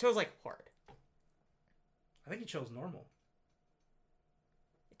 I chose, like, hard. I think he chose normal.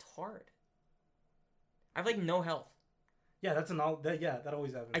 It's hard. I have, like, no health. Yeah, that's an all. That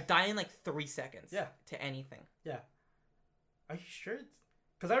always happens. I die in, like, 3 seconds. Yeah. To anything. Are you sure?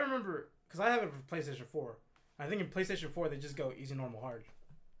 Because I remember, because I have it for PlayStation 4. I think in PlayStation 4 they just go easy, normal, hard,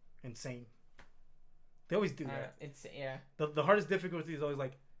 insane. They always do that. It's yeah. The hardest difficulty is always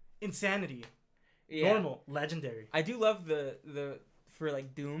like insanity, Yeah. normal, legendary, I do love the for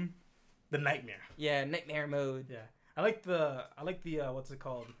like Doom. the nightmare. Yeah, nightmare mode. Yeah, I like the what's it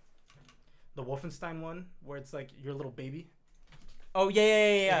called? The Wolfenstein one where it's like your little baby. Oh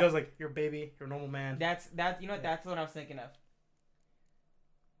yeah. It goes like your baby, your normal man. That's you know what? That's what I was thinking of.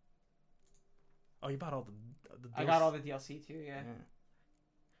 Oh, you bought all the I got all the DLC too. Yeah. Yeah.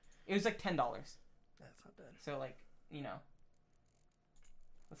 It was like $10. That's not bad. So like you know.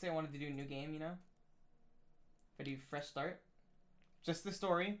 Let's say I wanted to do a new game. You know. If I do fresh start. Just the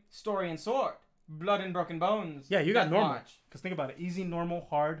story and sword, blood and broken bones. Yeah, you got Death normal. March. Because think about it: easy, normal,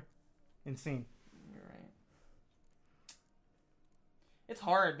 hard, insane. You're right. It's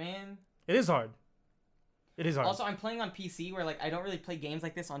hard, man. It is hard. It is hard. Also, I'm playing on PC where like I don't really play games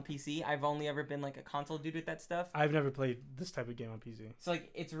like this on PC. I've only ever been like a console dude with that stuff. I've never played this type of game on PC. So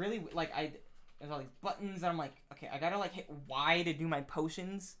like it's really like there's all these buttons and I'm like, okay, I gotta like hit Y to do my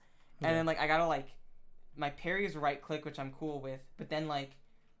potions, and then like I gotta like my parry is right click, which I'm cool with, but then like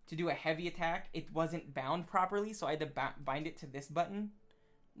to do a heavy attack, it wasn't bound properly, so I had to bind it to this button,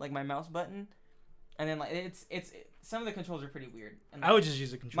 like my mouse button, and then like it's some of the controls are pretty weird. And, like, I would just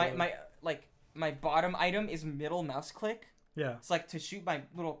use a controller. My bottom item is middle mouse click. Yeah. It's like to shoot my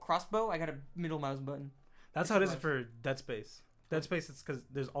little crossbow, I got a middle mouse button. That's how it is for Dead Space. Dead Space, it's because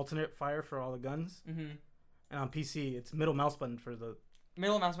there's alternate fire for all the guns. Mm-hmm. And on PC, it's middle mouse button for the...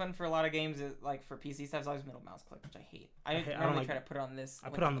 Middle mouse button for a lot of games, is, like for PC stuff, is always middle mouse click, which I hate. I normally like try to put it on this. I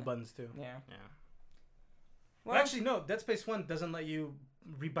put it on the buttons too. Yeah. Yeah. Well, Actually, no. Dead Space 1 doesn't let you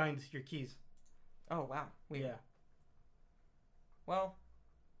rebind your keys. Oh, wow. Weird. Yeah. Well,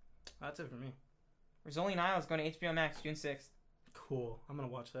 that's it for me. Rizzoli and Isles going to HBO Max June 6th. Cool. I'm going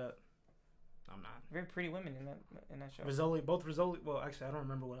to watch that. I'm not. Very pretty women in that show. Rizzoli, both Rizzoli. Well, actually, I don't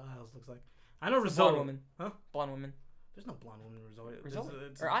remember what Isles looks like. I know Rizzoli. Blonde woman. Huh? Blonde woman. There's no blonde woman in Rizzoli.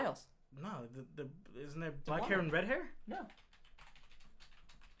 Rizzoli? Or Isles? No, isn't there black hair and red hair? No.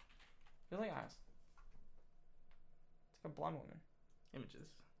 Rizzoli Isles. It's like a blonde woman. Images.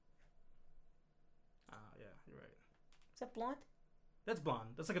 Yeah, you're right. Is that blonde? That's blonde.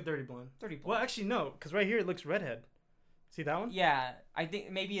 That's like a dirty blonde. Dirty blonde. Well, actually, no, because right here it looks redhead. See that one? Yeah, I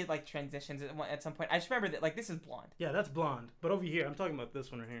think maybe it like transitions at some point. I just remember that like this is blonde. Yeah, that's blonde. But over here, I'm talking about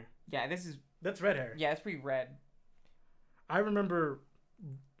this one right here. Yeah, That's red hair. Yeah, it's pretty red. I remember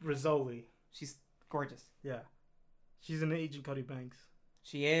Rizzoli. She's gorgeous. Yeah. She's an Agent Cody Banks.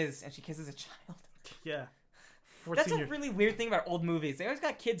 She is, and she kisses a child. Yeah. That's a really weird thing about old movies. They always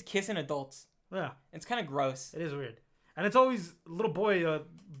got kids kissing adults. Yeah. It's kind of gross. It is weird. And it's always little boy,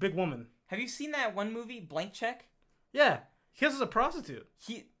 big woman. Have you seen that one movie, Blank Check? Yeah. He kisses a prostitute.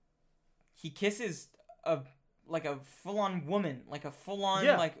 He kisses a full-on woman, like a full-on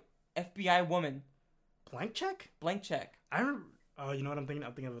like FBI woman. Blank Check? Blank Check. I remember. Oh, you know what I'm thinking?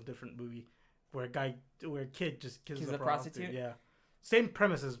 I'm thinking of a different movie where a kid just kisses a prostitute. Yeah. Same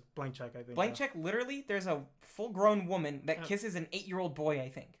premise as Blank Check, I think. Blank Check, literally, there's a full-grown woman that kisses an 8-year-old boy, I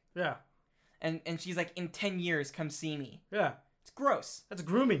think. Yeah. And she's like, in 10 years, come see me. Yeah. It's gross. That's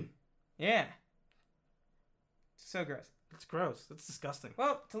grooming. Yeah. So gross. It's gross. That's disgusting.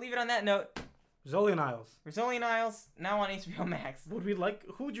 Well, to leave it on that note, Rizzoli and Isles. Rizzoli and Isles, now on HBO Max.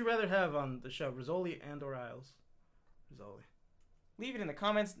 Who would you rather have on the show, Rizzoli and or Isles? Rizzoli. Leave it in the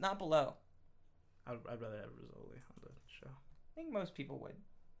comments, not below. I'd rather have Rizzoli on the show. I think most people would.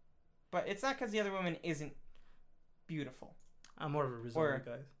 But it's not because the other woman isn't beautiful. I'm more of a Rizzoli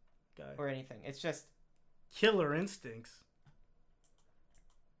guy. Or anything. It's just... Killer instincts.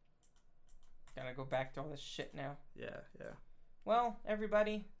 Gotta go back to all this shit now. Yeah. Well,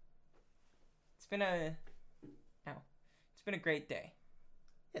 everybody, it's been a great day.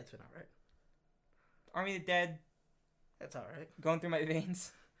 Yeah, it's been alright. Army of the Dead. That's alright. Going through my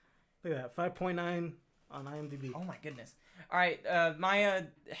veins. Look at that, 5.9 on IMDb. Oh my goodness. Alright, Maya,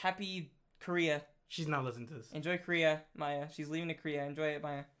 happy Korea. She's not listening to this. Enjoy Korea, Maya. She's leaving to Korea. Enjoy it,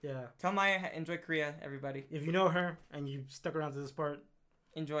 Maya. Yeah. Tell Maya, enjoy Korea, everybody. If you know her and you stuck around to this part,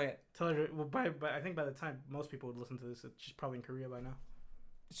 enjoy it. Tell her. Well, I think by the time most people would listen to this, she's probably in Korea by now.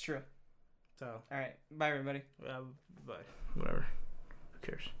 It's true. So. All right. Bye, everybody. Bye. Whatever. Who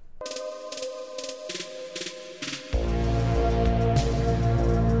cares?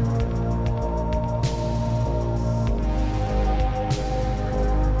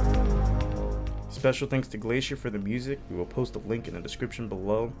 Special thanks to Glacier for the music. We will post a link in the description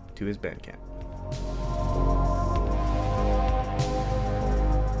below to his Bandcamp.